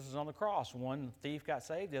Jesus was on the cross. One thief got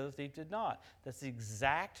saved, the other thief did not. That's the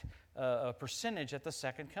exact percentage at the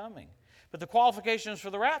second coming. But the qualifications for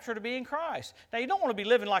the rapture are to be in Christ. Now, you don't want to be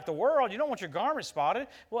living like the world. You don't want your garment spotted.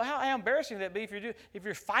 Well, how embarrassing would that be if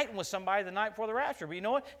you're fighting with somebody the night before the rapture? But you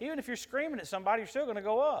know what? Even if you're screaming at somebody, you're still going to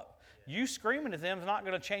go up. You screaming at them is not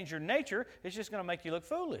going to change your nature. It's just going to make you look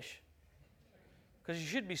foolish. Because you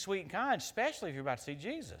should be sweet and kind, especially if you're about to see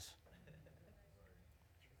Jesus.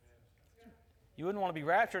 You wouldn't want to be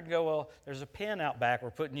raptured and go, well, there's a pen out back we're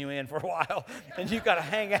putting you in for a while, and you've got to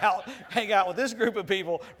hang out with this group of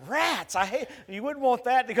people. Rats! You wouldn't want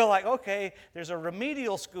that to go like, okay, there's a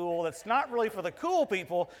remedial school that's not really for the cool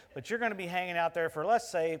people, but you're going to be hanging out there for, let's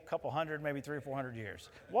say, a couple hundred, maybe 300 or 400 years.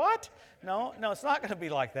 What? No, it's not going to be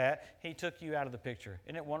like that. He took you out of the picture.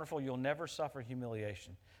 Isn't it wonderful? You'll never suffer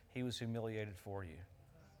humiliation. He was humiliated for you.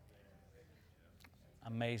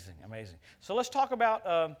 Amazing, amazing. So let's talk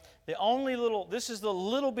about this is the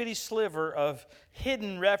little bitty sliver of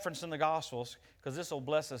hidden reference in the Gospels, because this will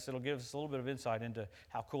bless us. It'll give us a little bit of insight into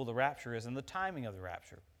how cool the rapture is and the timing of the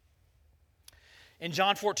rapture. In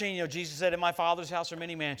John 14, Jesus said, in my Father's house are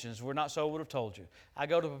many mansions. Were not so, I would have told you. I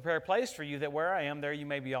go to prepare a place for you, that where I am, there you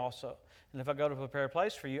may be also. And if I go to prepare a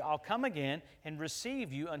place for you, I'll come again and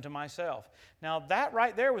receive you unto myself. Now, that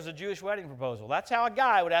right there was a Jewish wedding proposal. That's how a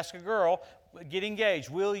guy would ask a girl, get engaged,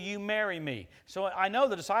 will you marry me? So I know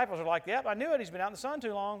the disciples are like, yep, I knew it. He's been out in the sun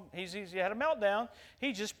too long. He had a meltdown.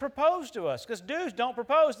 He just proposed to us, because dudes don't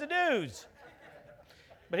propose to dudes.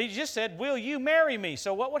 But he just said, will you marry me?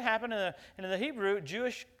 So what would happen in the Hebrew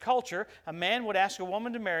Jewish culture, a man would ask a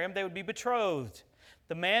woman to marry him. They would be betrothed.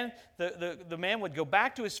 The man would go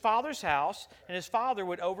back to his father's house, and his father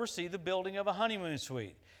would oversee the building of a honeymoon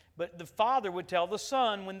suite. But the father would tell the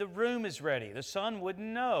son when the room is ready. The son wouldn't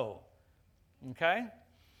know. Okay?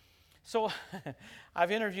 So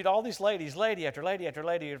I've interviewed all these ladies, lady after lady after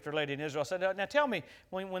lady after lady in Israel. I said, now tell me,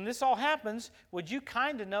 when this all happens, would you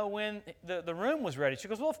kind of know when the room was ready? She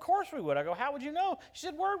goes, well, of course we would. I go, how would you know? She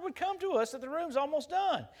said, word would come to us that the room's almost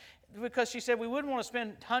done. Because she said, we wouldn't want to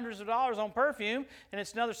spend hundreds of dollars on perfume, and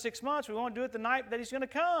it's another 6 months. We want to do it the night that he's going to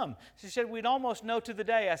come. She said, we'd almost know to the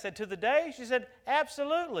day. I said, to the day? She said,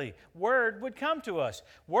 absolutely. Word would come to us.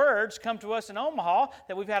 Words come to us in Omaha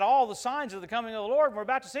that we've had all the signs of the coming of the Lord, and we're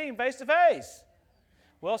about to see Him face to face.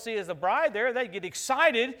 Well, see, as the bride there, they get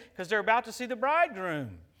excited because they're about to see the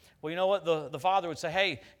bridegroom. Well, you know what? The father would say,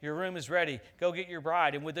 hey, your room is ready. Go get your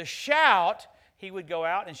bride. And with a shout, he would go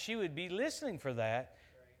out, and she would be listening for that.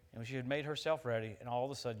 And she had made herself ready, and all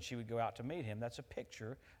of a sudden she would go out to meet him. That's a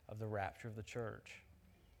picture of the rapture of the church.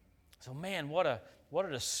 So, man, what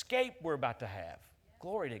an escape we're about to have.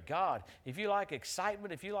 Glory to God. If you like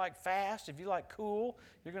excitement, if you like fast, if you like cool,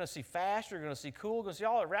 you're going to see fast, you're going to see cool, you're going to see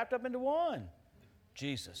all it wrapped up into one.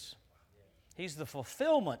 Jesus. He's the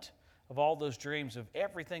fulfillment of all those dreams, of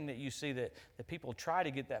everything that you see that people try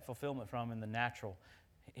to get that fulfillment from in the natural.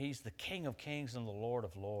 He's the King of kings and the Lord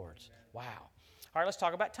of lords. Wow. All right, let's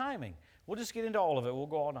talk about timing. We'll just get into all of it. We'll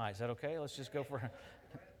go all night. Is that okay? Let's just go for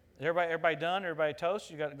everybody done? Everybody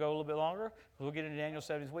toast? You got to go a little bit longer? We'll get into Daniel's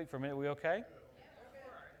 70th week for a minute. We okay?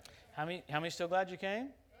 How many still glad you came?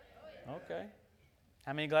 Okay.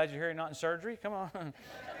 How many glad you're here, not in surgery? Come on.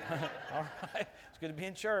 All right. It's good to be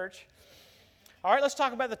in church. All right, let's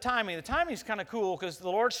talk about the timing. The timing is kind of cool because the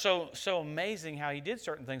Lord's so amazing how He did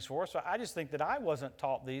certain things for us. So I just think that I wasn't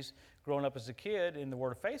taught these growing up as a kid in the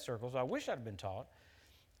Word of Faith circles. I wish I'd been taught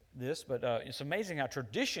this, but it's amazing how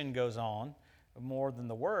tradition goes on more than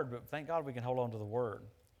the Word, but thank God we can hold on to the Word.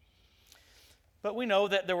 But we know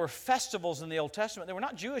that there were festivals in the Old Testament. They were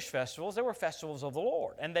not Jewish festivals. They were festivals of the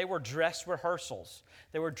Lord. And they were dress rehearsals.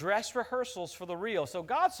 They were dress rehearsals for the real. So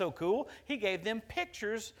God's so cool, He gave them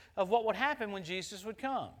pictures of what would happen when Jesus would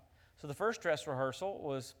come. So the first dress rehearsal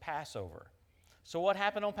was Passover. So what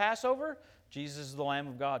happened on Passover? Jesus, the Lamb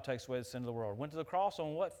of God, takes away the sin of the world. Went to the cross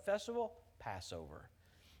on what festival? Passover.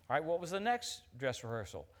 All right, what was the next dress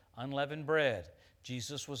rehearsal? Unleavened bread.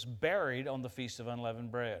 Jesus was buried on the Feast of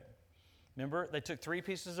Unleavened Bread. Remember, they took 3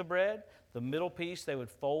 pieces of bread. The middle piece, they would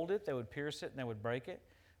fold it, they would pierce it, and they would break it.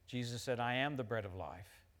 Jesus said, I am the bread of life.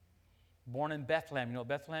 Born in Bethlehem. You know what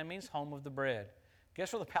Bethlehem means? Home of the bread.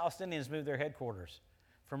 Guess where the Palestinians moved their headquarters?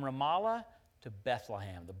 From Ramallah to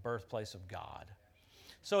Bethlehem, the birthplace of God.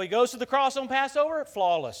 So He goes to the cross on Passover,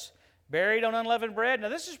 flawless. Buried on unleavened bread. Now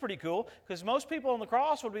this is pretty cool because most people on the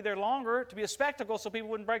cross would be there longer to be a spectacle so people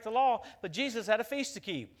wouldn't break the law. But Jesus had a feast to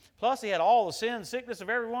keep. Plus He had all the sin and sickness of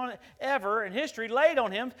everyone ever in history laid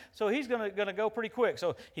on Him. So He's going to go pretty quick.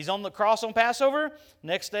 So He's on the cross on Passover.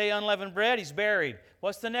 Next day unleavened bread. He's buried.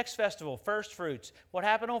 What's the next festival? First fruits. What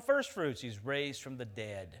happened on first fruits? He's raised from the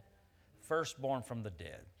dead. Firstborn from the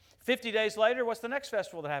dead. 50 days later, what's the next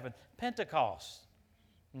festival that happened? Pentecost.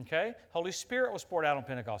 Okay? Holy Spirit was poured out on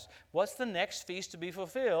Pentecost. What's the next feast to be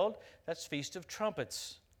fulfilled? That's Feast of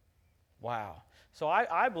Trumpets. Wow. So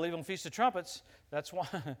I believe on Feast of Trumpets, that's why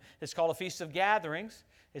it's called a Feast of Gatherings.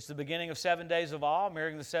 It's the beginning of 7 days of awe,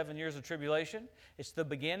 mirroring the 7 years of tribulation. It's the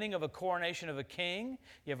beginning of a coronation of a king.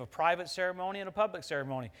 You have a private ceremony and a public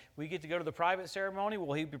ceremony. We get to go to the private ceremony.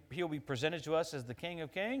 Well, he'll be presented to us as the King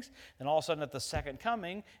of Kings. And all of a sudden at the second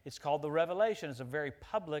coming, it's called the Revelation. It's a very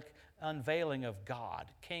public unveiling of God,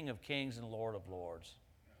 King of Kings and Lord of Lords.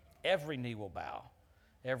 Every knee will bow.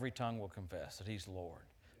 Every tongue will confess that He's Lord,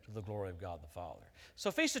 to the glory of God the Father. So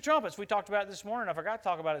Feast of Trumpets, we talked about this morning. I forgot to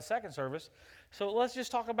talk about it at second service. So let's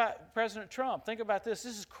just talk about President Trump. Think about this.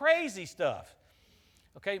 This is crazy stuff.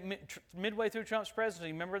 Okay, midway through Trump's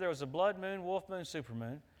presidency, remember there was a blood moon, wolf moon,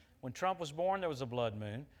 supermoon. When Trump was born, there was a blood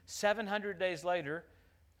moon. 700 days later,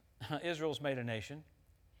 Israel's made a nation.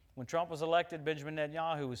 When Trump was elected, Benjamin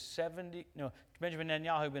Netanyahu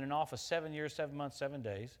had been in office 7 years, 7 months, 7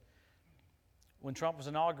 days. When Trump was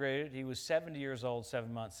inaugurated, he was 70 years old,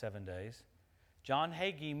 7 months, 7 days. John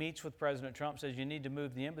Hagee meets with President Trump, says you need to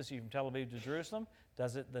move the embassy from Tel Aviv to Jerusalem.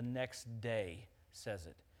 Does it the next day, says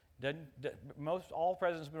it. All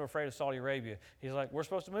presidents have been afraid of Saudi Arabia. He's like, we're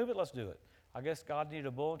supposed to move it, let's do it. I guess God needed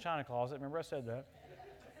a bull in China closet. Remember I said that?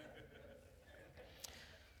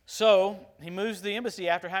 So he moves the embassy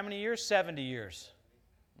after how many years? 70 years.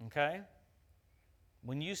 Okay?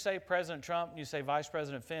 When you say President Trump and you say Vice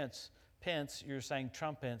President Pence, you're saying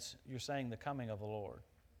Trumpence, you're saying the coming of the Lord.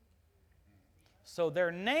 So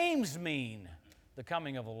their names mean the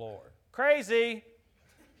coming of the Lord. Crazy.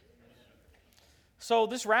 So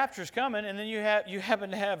this rapture's coming, and then you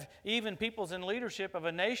happen to have even peoples in leadership of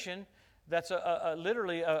a nation that's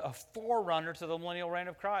literally a forerunner to the millennial reign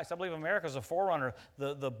of Christ. I believe America's a forerunner.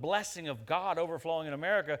 The blessing of God overflowing in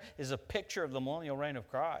America is a picture of the millennial reign of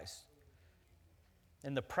Christ.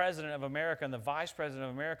 And the President of America and the Vice President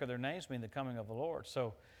of America, their names mean the coming of the Lord.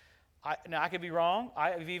 So, I could be wrong.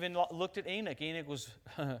 I've even looked at Enoch. Enoch was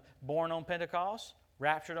born on Pentecost,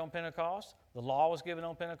 raptured on Pentecost. The law was given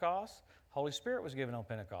on Pentecost. Holy Spirit was given on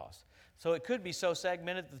Pentecost. So it could be so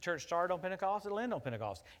segmented that the church started on Pentecost, it'll end on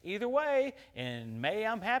Pentecost. Either way, in May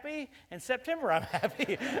I'm happy, in September I'm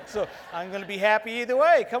happy. So I'm going to be happy either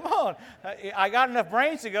way. Come on. I got enough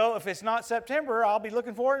brains to go, if it's not September, I'll be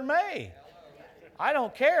looking for it in May. I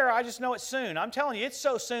don't care. I just know it's soon. I'm telling you, it's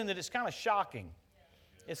so soon that it's kind of shocking.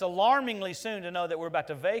 It's alarmingly soon to know that we're about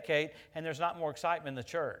to vacate and there's not more excitement in the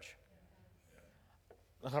church.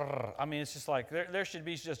 I mean, it's just like there should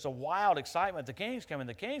be just a wild excitement. The King's coming,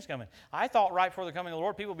 the King's coming. I thought right before the coming of the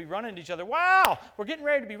Lord, people would be running to each other. Wow, we're getting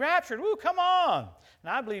ready to be raptured. Woo, come on.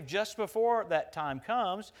 And I believe just before that time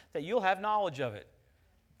comes that you'll have knowledge of it.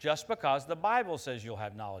 Just because the Bible says you'll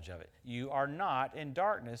have knowledge of it. You are not in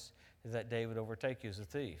darkness as that day would overtake you as a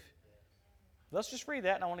thief. Let's just read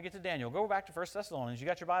that, and I want to get to Daniel. Go back to 1 Thessalonians. You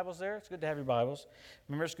got your Bibles there? It's good to have your Bibles.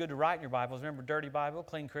 Remember, it's good to write in your Bibles. Remember, dirty Bible,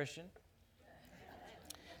 clean Christian.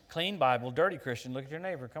 Clean Bible, dirty Christian. Look at your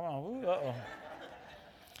neighbor. Come on. Ooh, uh-oh.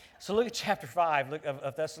 So look at chapter 5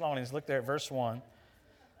 of Thessalonians. Look there at verse 1.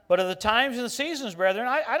 But of the times and the seasons, brethren,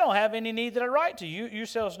 I don't have any need that I write to you.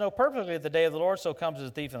 Yourselves know perfectly that the day of the Lord so comes as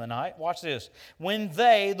a thief in the night. Watch this. When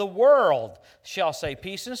they, the world, shall say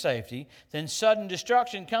peace and safety, then sudden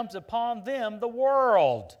destruction comes upon them, the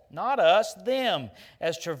world. Not us, them.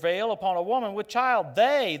 As travail upon a woman with child,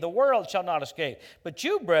 they, the world, shall not escape. But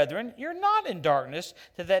you, brethren, you're not in darkness,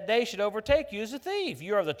 that day should overtake you as a thief.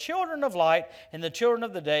 You are the children of light and the children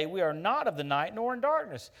of the day. We are not of the night nor in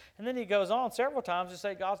darkness. And then he goes on several times to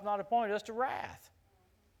say God's not appointed us to wrath.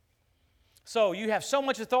 So you have so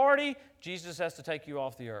much authority, Jesus has to take you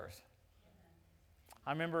off the earth.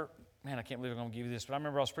 I remember, man, I can't believe I'm going to give you this, but I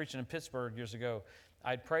remember I was preaching in Pittsburgh years ago.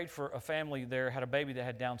 I'd prayed for a family there, had a baby that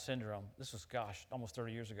had Down syndrome. This was, almost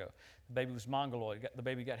 30 years ago. The baby was mongoloid. The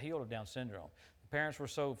baby got healed of Down syndrome. The parents were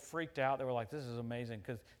so freaked out, they were like, this is amazing.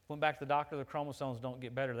 Because went back to the doctor, the chromosomes don't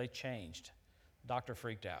get better. They changed. The doctor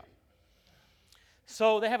freaked out.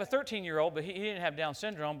 So they have a 13-year-old, but he didn't have Down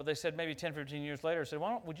syndrome, but they said maybe 10, 15 years later, said,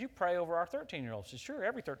 would you pray over our 13-year-old? I said, sure,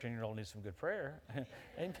 every 13-year-old needs some good prayer.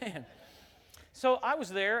 Amen. So I was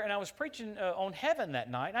there, and I was preaching on heaven that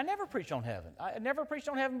night. I never preached on heaven. I never preached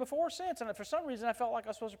on heaven before or since, and for some reason I felt like I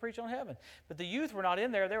was supposed to preach on heaven. But the youth were not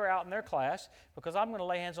in there. They were out in their class because I'm going to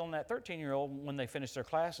lay hands on that 13-year-old when they finish their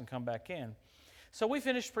class and come back in. So we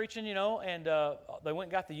finished preaching, and they went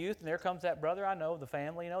and got the youth, and there comes that brother I know, the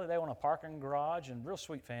family, they own a parking garage, and real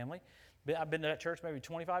sweet family. I've been to that church maybe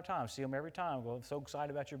 25 times, see them every time. I'm so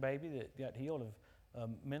excited about your baby that got healed of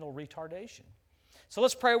mental retardation. So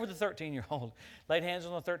let's pray over the 13-year-old. Laid hands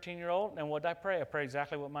on the 13-year-old, and what did I pray? I prayed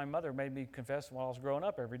exactly what my mother made me confess while I was growing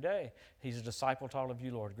up every day. He's a disciple taught of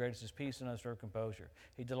you, Lord. Great is his peace and undisturbed composure.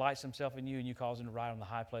 He delights himself in you, and you cause him to ride on the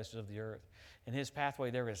high places of the earth. In his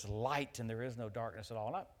pathway there is light, and there is no darkness at all.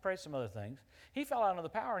 And I prayed some other things. He fell out under the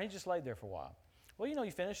power, and he just laid there for a while. Well,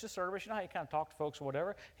 you finish the service. You know how you kind of talk to folks or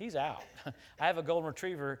whatever? He's out. I have a golden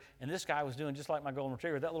retriever, and this guy was doing just like my golden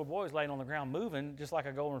retriever. That little boy was laying on the ground moving just like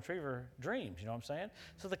a golden retriever dreams. You know what I'm saying?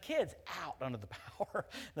 So the kid's out under the power.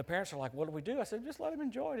 The parents are like, what do we do? I said, just let him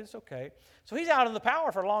enjoy it. It's okay. So he's out under the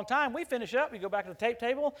power for a long time. We finish up. We go back to the tape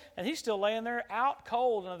table, and he's still laying there out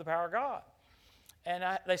cold under the power of God. And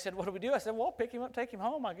they said, what do we do? I said, well, pick him up, take him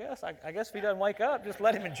home, I guess. I guess if he doesn't wake up, just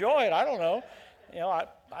let him enjoy it. I don't know.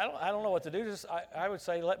 I don't know what to do. Just I would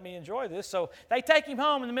say, let me enjoy this. So they take him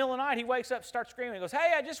home in the middle of the night. He wakes up, starts screaming. He goes,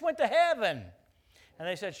 hey, I just went to heaven. And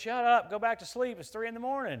they said, shut up, go back to sleep. It's 3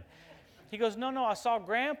 a.m. He goes, no, I saw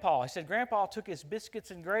Grandpa. He said, Grandpa took his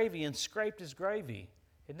biscuits and gravy and scraped his gravy.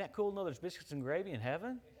 Isn't that cool to know there's biscuits and gravy in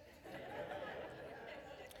heaven?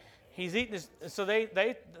 He's eating his, so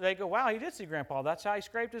they go, wow, he did see Grandpa. That's how he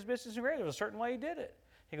scraped his biscuits and gravy. There was a certain way he did it.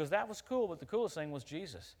 He goes, that was cool, but the coolest thing was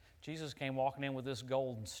Jesus. Jesus came walking in with this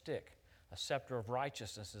golden stick. A scepter of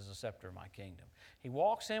righteousness is a scepter of my kingdom. He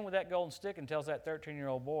walks in with that golden stick and tells that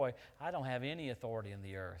 13-year-old boy, I don't have any authority in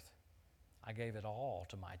the earth. I gave it all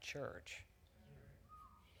to my church.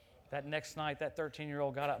 That next night, that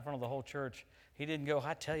 13-year-old got out in front of the whole church. He didn't go,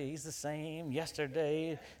 I tell you, he's the same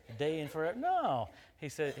yesterday, today, and forever. No. He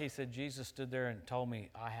said, Jesus stood there and told me,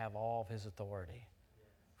 I have all of his authority.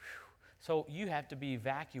 So you have to be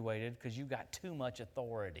evacuated because you've got too much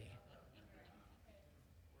authority.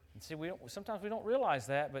 And see, sometimes we don't realize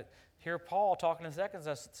that, but here Paul talking in 2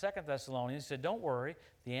 Thessalonians, he said, don't worry,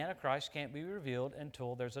 the Antichrist can't be revealed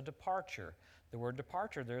until there's a departure. The word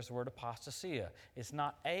departure, there's the word apostasia. It's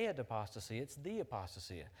not a apostasia, it's the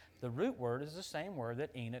apostasia. The root word is the same word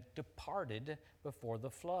that Enoch departed before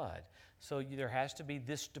the flood. So there has to be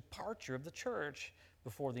this departure of the church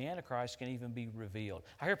before the Antichrist can even be revealed.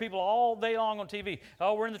 I hear people all day long on TV,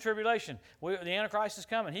 oh, we're in the tribulation. The Antichrist is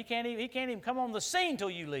coming. He can't even come on the scene till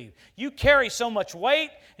you leave. You carry so much weight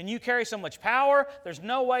and you carry so much power, there's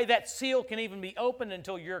no way that seal can even be opened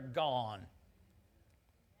until you're gone.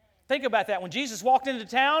 Think about that. When Jesus walked into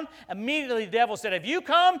town, immediately the devil said, have you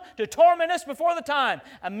come to torment us before the time?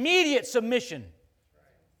 Immediate submission.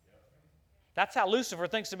 That's how Lucifer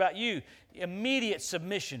thinks about you. Immediate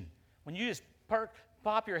submission. When you just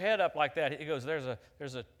pop your head up like that, he goes, there's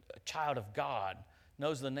a child of God,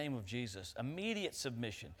 knows the name of Jesus. Immediate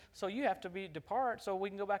submission. So you have to depart so we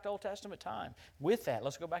can go back to Old Testament time. With that,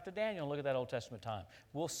 let's go back to Daniel and look at that Old Testament time.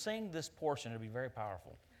 We'll sing this portion. It'll be very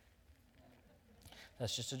powerful.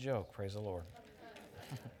 That's just a joke. Praise the Lord.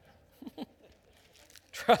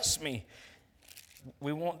 Trust me,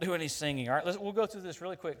 we won't do any singing. All right, we'll go through this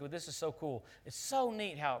really quick. This is so cool. It's so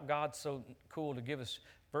neat how God's so cool to give us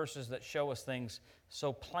verses that show us things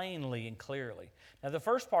so plainly and clearly. Now, the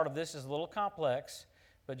first part of this is a little complex,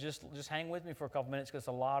 but just hang with me for a couple minutes because it's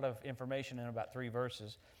a lot of information in about 3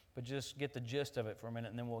 verses. But just get the gist of it for a minute,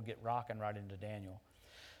 and then we'll get rocking right into Daniel.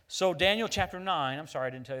 So Daniel chapter 9, I'm sorry I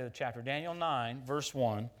didn't tell you the chapter. Daniel 9, verse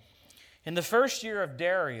 1. In the first year of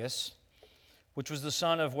Darius, which was the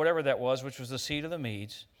son of whatever that was, which was the seed of the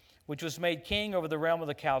Medes, which was made king over the realm of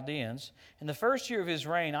the Chaldeans, in the first year of his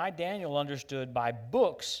reign, I, Daniel, understood by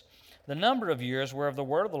books the number of years whereof the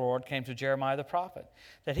word of the Lord came to Jeremiah the prophet,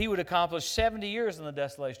 that he would accomplish 70 years in the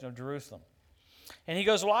desolation of Jerusalem. And he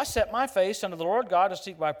goes, well, I set my face unto the Lord God to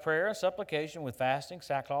seek by prayer and supplication with fasting,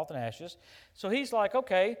 sackcloth, and ashes. So he's like,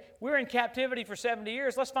 okay, we're in captivity for 70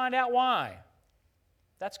 years. Let's find out why.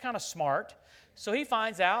 That's kind of smart. So he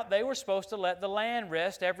finds out they were supposed to let the land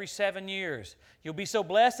rest every 7 years. You'll be so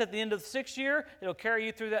blessed at the end of the 6th year, it'll carry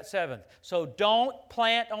you through that 7th. So don't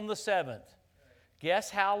plant on the 7th. Guess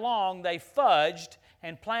how long they fudged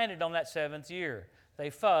and planted on that 7th year? They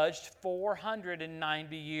fudged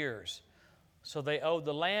 490 years. So they owed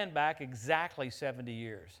the land back exactly 70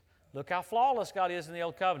 years. Look how flawless God is in the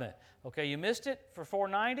Old Covenant. Okay, you missed it for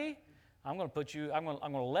 490? I'm going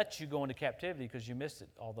to let you go into captivity because you missed it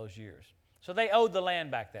all those years. So they owed the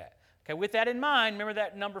land back that. Okay, with that in mind, remember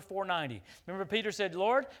that number 490. Remember Peter said,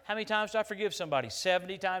 Lord, how many times do I forgive somebody?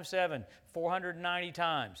 70 times 7, 490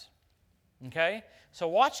 times. Okay? So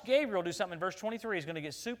watch Gabriel do something in verse 23. He's going to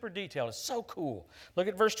get super detailed. It's so cool. Look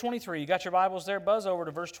at verse 23. You got your Bibles there? Buzz over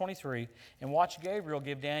to verse 23 and watch Gabriel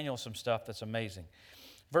give Daniel some stuff that's amazing.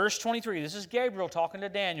 Verse 23. This is Gabriel talking to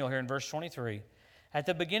Daniel here in verse 23. At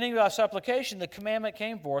the beginning of thy supplication, the commandment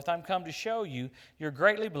came forth, I'm come to show you, you're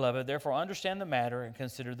greatly beloved, therefore understand the matter and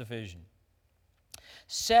consider the vision.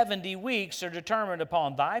 70 weeks are determined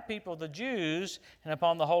upon thy people, the Jews, and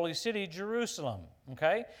upon the holy city, Jerusalem.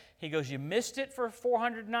 Okay? He goes, you missed it for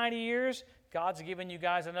 490 years. God's given you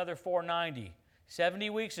guys another 490. 70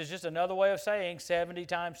 weeks is just another way of saying 70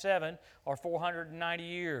 times 7 or 490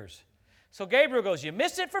 years. So Gabriel goes, you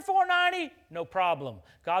missed it for 490? No problem.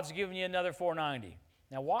 God's giving you another 490.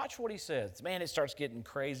 Now watch what he says. Man, it starts getting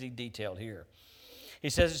crazy detailed here. He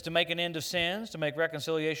says it's to make an end of sins, to make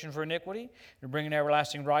reconciliation for iniquity, to bring an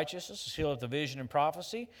everlasting righteousness, to seal up the vision and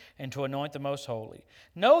prophecy, and to anoint the most holy.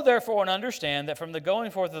 Know therefore and understand that from the going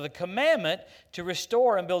forth of the commandment to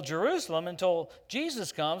restore and build Jerusalem until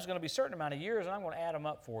Jesus comes is going to be a certain amount of years, and I'm going to add them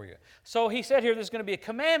up for you. So he said here there's going to be a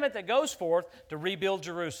commandment that goes forth to rebuild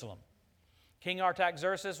Jerusalem. King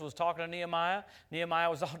Artaxerxes was talking to Nehemiah. Nehemiah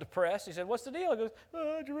was all depressed. He said, what's the deal? He goes,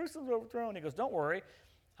 Jerusalem's overthrown. He goes, don't worry.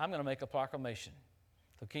 I'm going to make a proclamation.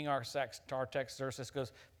 So King Artaxerxes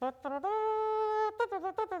goes,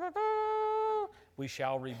 we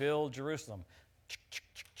shall rebuild Jerusalem.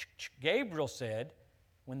 Gabriel said,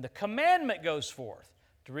 when the commandment goes forth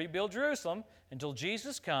to rebuild Jerusalem until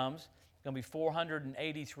Jesus comes, it's going to be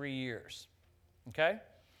 483 years. Okay?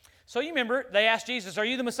 So you remember, they asked Jesus, are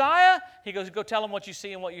you the Messiah? He goes, go tell them what you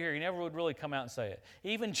see and what you hear. He never would really come out and say it.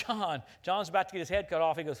 Even John's about to get his head cut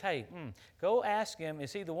off. He goes, hey, go ask him,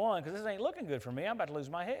 is he the one? Because this ain't looking good for me. I'm about to lose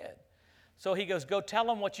my head. So he goes, go tell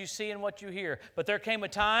them what you see and what you hear. But there came a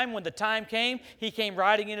time, when the time came, he came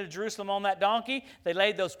riding into Jerusalem on that donkey. They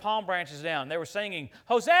laid those palm branches down. They were singing,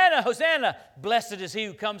 Hosanna, Hosanna, blessed is he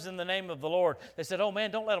who comes in the name of the Lord. They said, oh man,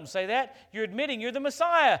 don't let them say that. You're admitting you're the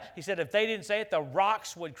Messiah. He said, if they didn't say it, the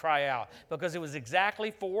rocks would cry out. Because it was exactly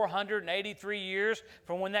 483 years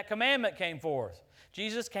from when that commandment came forth.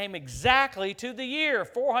 Jesus came exactly to the year,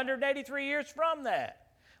 483 years from that.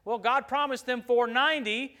 Well, God promised them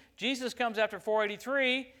 490. Jesus comes after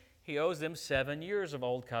 483. He owes them 7 years of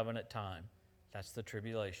Old Covenant time. That's the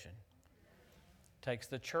tribulation. Takes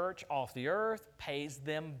the church off the earth, pays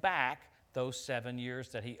them back those 7 years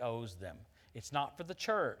that he owes them. It's not for the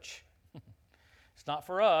church. It's not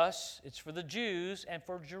for us. It's for the Jews and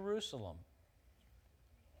for Jerusalem.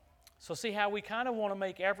 So see how we kind of want to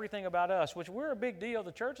make everything about us, which we're a big deal.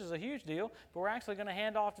 The church is a huge deal, but we're actually going to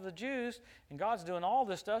hand off to the Jews, and God's doing all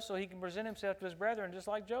this stuff so he can present himself to his brethren just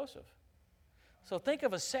like Joseph. So think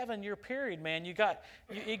of a 7-year period, man.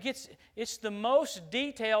 It's the most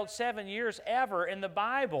detailed 7 years ever in the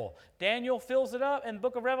Bible. Daniel fills it up, and the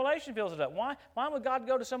book of Revelation fills it up. Why would God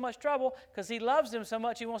go to so much trouble? Because he loves them so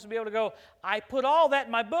much, he wants to be able to go, I put all that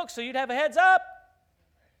in my book so you'd have a heads up.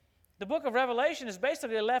 The book of Revelation is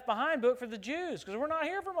basically a left behind book for the Jews because we're not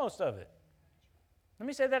here for most of it. Let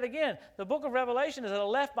me say that again. The book of Revelation is a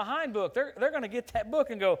left behind book. They're going to get that book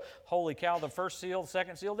and go, holy cow, the first seal, the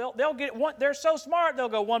second seal. They'll get one. They're so smart, they'll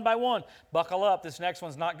go one by one. Buckle up, this next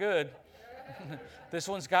one's not good. This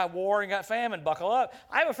one's got war and got famine. Buckle up.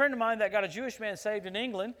 I have a friend of mine that got a Jewish man saved in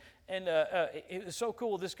England, and it was so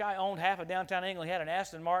cool. This guy owned half of downtown England. He had an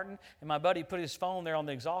Aston Martin, and my buddy put his phone there on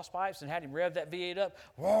the exhaust pipes and had him rev that V8 up,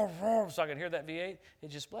 so I could hear that V8. It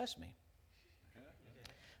just blessed me.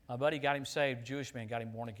 My buddy got him saved. Jewish man got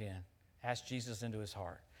him born again. Asked Jesus into his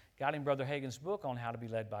heart. got him Brother Hagin's book on how to be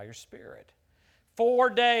led by your Spirit.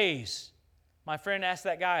 4 days. My friend asked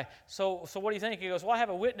that guy, so what do you think? He goes, well, I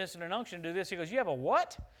have a witness and an unction to do this. He goes, you have a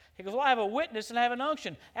what? He goes, well, I have a witness and I have an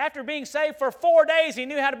unction. After being saved for 4 days, he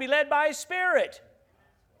knew how to be led by his Spirit.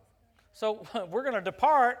 So we're going to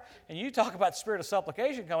depart, and you talk about the spirit of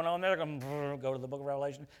supplication going on. They're going to go to the book of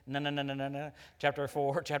Revelation. No. Chapter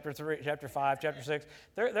 4, chapter 3, chapter 5, chapter 6.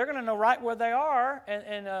 They're going to know right where they are,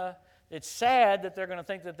 and it's sad that they're going to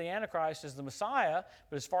think that the Antichrist is the Messiah,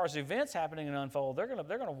 but as far as events happening and unfold, they're going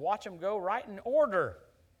to watch them go right in order.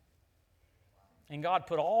 And God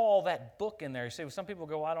put all that book in there. You see, some people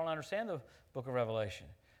go, I don't understand the book of Revelation.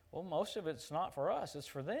 Well, most of it's not for us. It's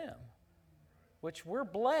for them, which we're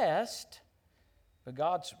blessed, but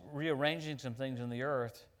God's rearranging some things in the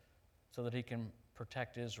earth so that he can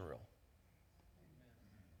protect Israel.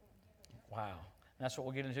 Wow. And that's what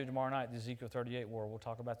we'll get into tomorrow night, the Ezekiel 38 war. We'll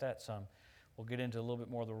talk about that some. We'll get into a little bit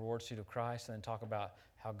more of the reward seat of Christ and then talk about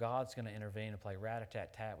how God's going to intervene and play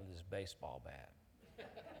rat-a-tat-tat with his baseball bat.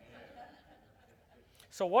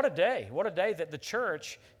 So what a day. What a day that the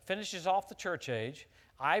church finishes off the church age.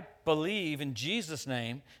 I believe in Jesus'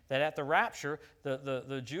 name that at the rapture,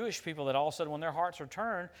 the Jewish people that all of a sudden when their hearts are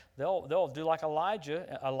turned, they'll do like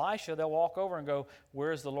Elisha, they'll walk over and go,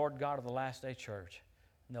 where is the Lord God of the last day church?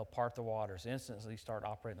 And they'll part the waters. Instantly start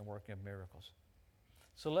operating the working of miracles.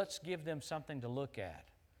 So let's give them something to look at.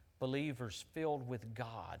 Believers filled with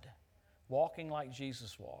God, walking like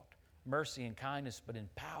Jesus walked. Mercy and kindness, but in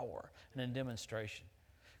power and in demonstration.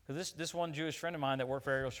 Because this one Jewish friend of mine that worked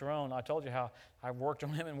for Ariel Sharon, I told you how I worked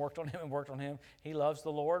on him and worked on him and worked on him. He loves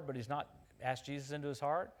the Lord, but he's not asked Jesus into his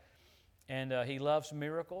heart. And he loves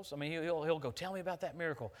miracles. I mean, he'll go, tell me about that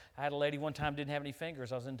miracle. I had a lady one time didn't have any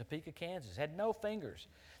fingers. I was in Topeka, Kansas, had no fingers.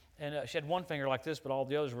 And she had one finger like this, but all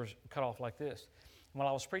the others were cut off like this. And while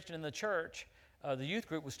I was preaching in the church, the youth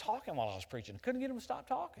group was talking while I was preaching. Couldn't get them to stop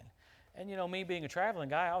talking. And, you know, me being a traveling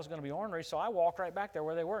guy, I was going to be ornery, so I walked right back there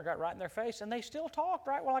where they were, got right in their face, and they still talked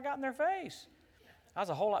right while I got in their face. I was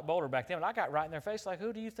a whole lot bolder back then, but I got right in their face like,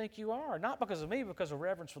 who do you think you are? Not because of me, but because of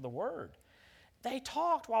reverence for the Word. They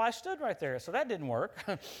talked while I stood right there, so that didn't work.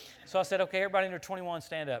 So I said, okay, everybody under 21,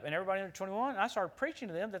 stand up. And everybody under 21, and I started preaching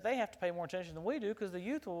to them that they have to pay more attention than we do because the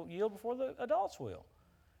youth will yield before the adults will.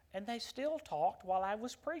 And they still talked while I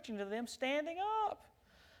was preaching to them standing up.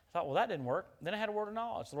 I thought, well, that didn't work. Then I had a word of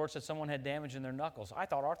knowledge. The Lord said someone had damage in their knuckles. I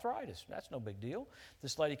thought arthritis. That's no big deal.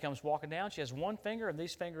 This lady comes walking down. She has one finger, and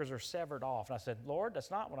these fingers are severed off. And I said, Lord,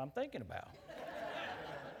 that's not what I'm thinking about.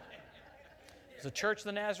 It's the Church of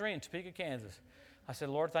the Nazarene, Topeka, Kansas. I said,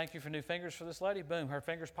 Lord, thank you for new fingers for this lady. Boom, her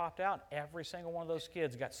fingers popped out. Every single one of those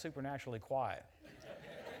kids got supernaturally quiet.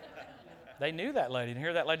 They knew that lady, and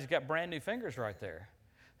here that lady's got brand new fingers right there.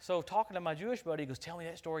 So talking to my Jewish buddy, he goes, tell me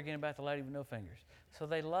that story again about the lady with no fingers. So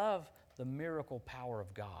they love the miracle power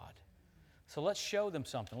of God. So let's show them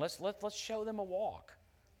something. Let's show them a walk.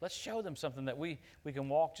 Let's show them something that we can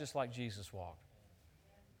walk just like Jesus walked.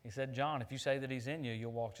 He said, John, if you say that he's in you,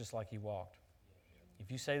 you'll walk just like he walked. If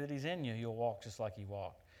you say that he's in you, you'll walk just like he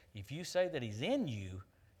walked. If you say that he's in you,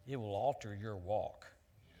 it will alter your walk.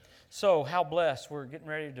 So how blessed. We're getting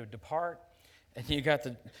ready to depart. And you got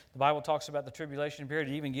the Bible talks about the tribulation period.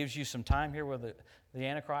 It even gives you some time here where the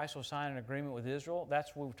Antichrist will sign an agreement with Israel.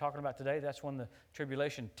 That's what we're talking about today. That's when the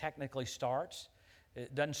tribulation technically starts.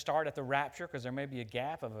 It doesn't start at the rapture because there may be a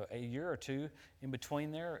gap of a year or two in between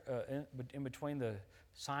there, in between the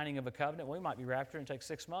signing of a covenant. We might be raptured and take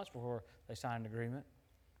 6 months before they sign an agreement.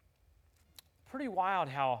 Pretty wild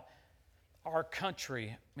how our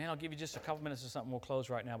country, man, I'll give you just a couple minutes of something, we'll close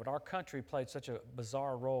right now, but our country played such a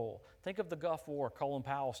bizarre role. Think of the Gulf War, Colin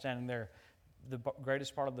Powell standing there. The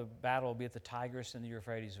greatest part of the battle will be at the Tigris in the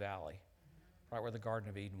Euphrates Valley, right where the Garden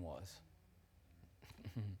of Eden was.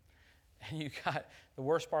 And you got the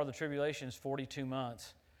worst part of the tribulation is 42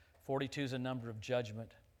 months. 42 is a number of judgment.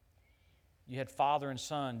 You had father and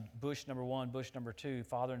son, Bush number 1, Bush number 2,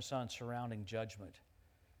 father and son surrounding judgment.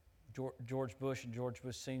 George Bush and George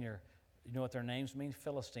Bush Sr., you know what their names mean?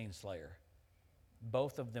 Philistine slayer.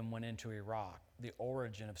 Both of them went into Iraq, the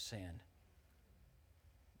origin of sin.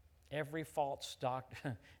 Every false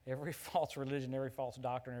religion, every false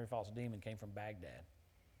doctrine, every false demon came from Baghdad.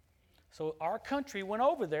 So our country went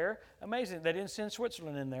over there. Amazing. They didn't send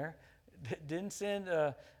Switzerland in there. Didn't send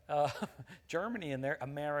Germany in there.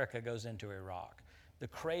 America goes into Iraq, the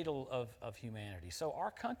cradle of humanity. So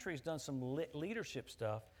our country's done some leadership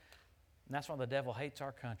stuff, and that's why the devil hates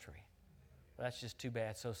our country. That's just too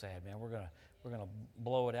bad. So sad, man. We're gonna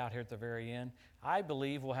blow it out here at the very end. I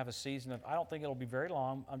believe we'll have a season of. I don't think it'll be very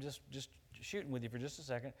long. I'm just shooting with you for just a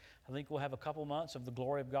second, I think we'll have a couple months of the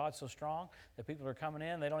glory of God so strong that people are coming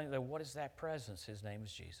in, they don't even know, what is that presence? His name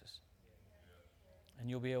is Jesus. And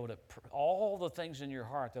you'll be able to, all the things in your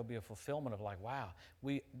heart, there'll be a fulfillment of like, wow,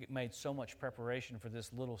 we made so much preparation for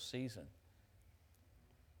this little season.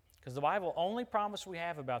 Because the Bible, only promise we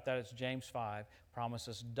have about that is James 5,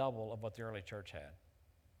 promises double of what the early church had.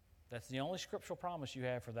 That's the only scriptural promise you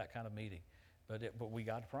have for that kind of meeting. But we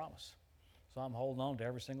got a promise. So I'm holding on to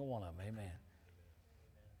every single one of them. Amen.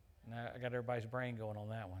 Now I got everybody's brain going on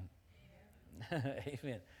that one.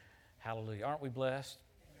 Amen. Hallelujah. Aren't we blessed?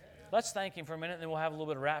 Let's thank Him for a minute, and then we'll have a little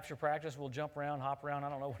bit of rapture practice. We'll jump around, hop around, I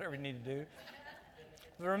don't know, whatever you need to do.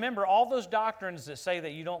 But remember, all those doctrines that say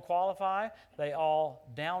that you don't qualify, they all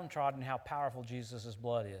downtrodden how powerful Jesus'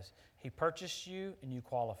 blood is. He purchased you, and you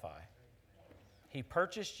qualify. He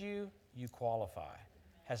purchased you, you qualify.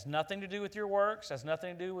 Has nothing to do with your works, has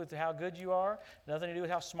nothing to do with how good you are, nothing to do with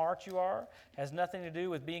how smart you are, has nothing to do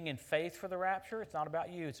with being in faith for the rapture. It's not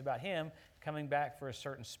about you, it's about Him coming back for a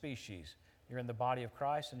certain species. You're in the body of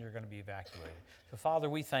Christ and you're going to be evacuated. So, Father,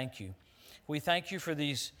 we thank you. We thank you for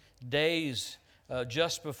these days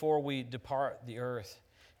just before we depart the earth.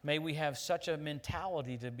 May we have such a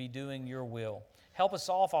mentality to be doing your will. Help us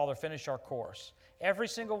all, Father, finish our course. Every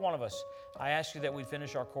single one of us, I ask you that we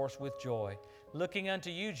finish our course with joy, looking unto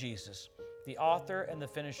you, Jesus, the author and the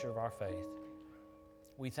finisher of our faith.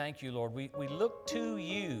 We thank you, Lord. We look to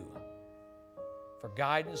you for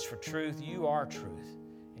guidance, for truth. You are truth,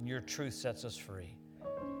 and your truth sets us free.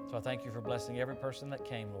 So I thank you for blessing every person that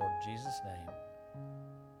came, Lord, in Jesus' name.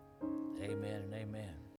 Amen and amen.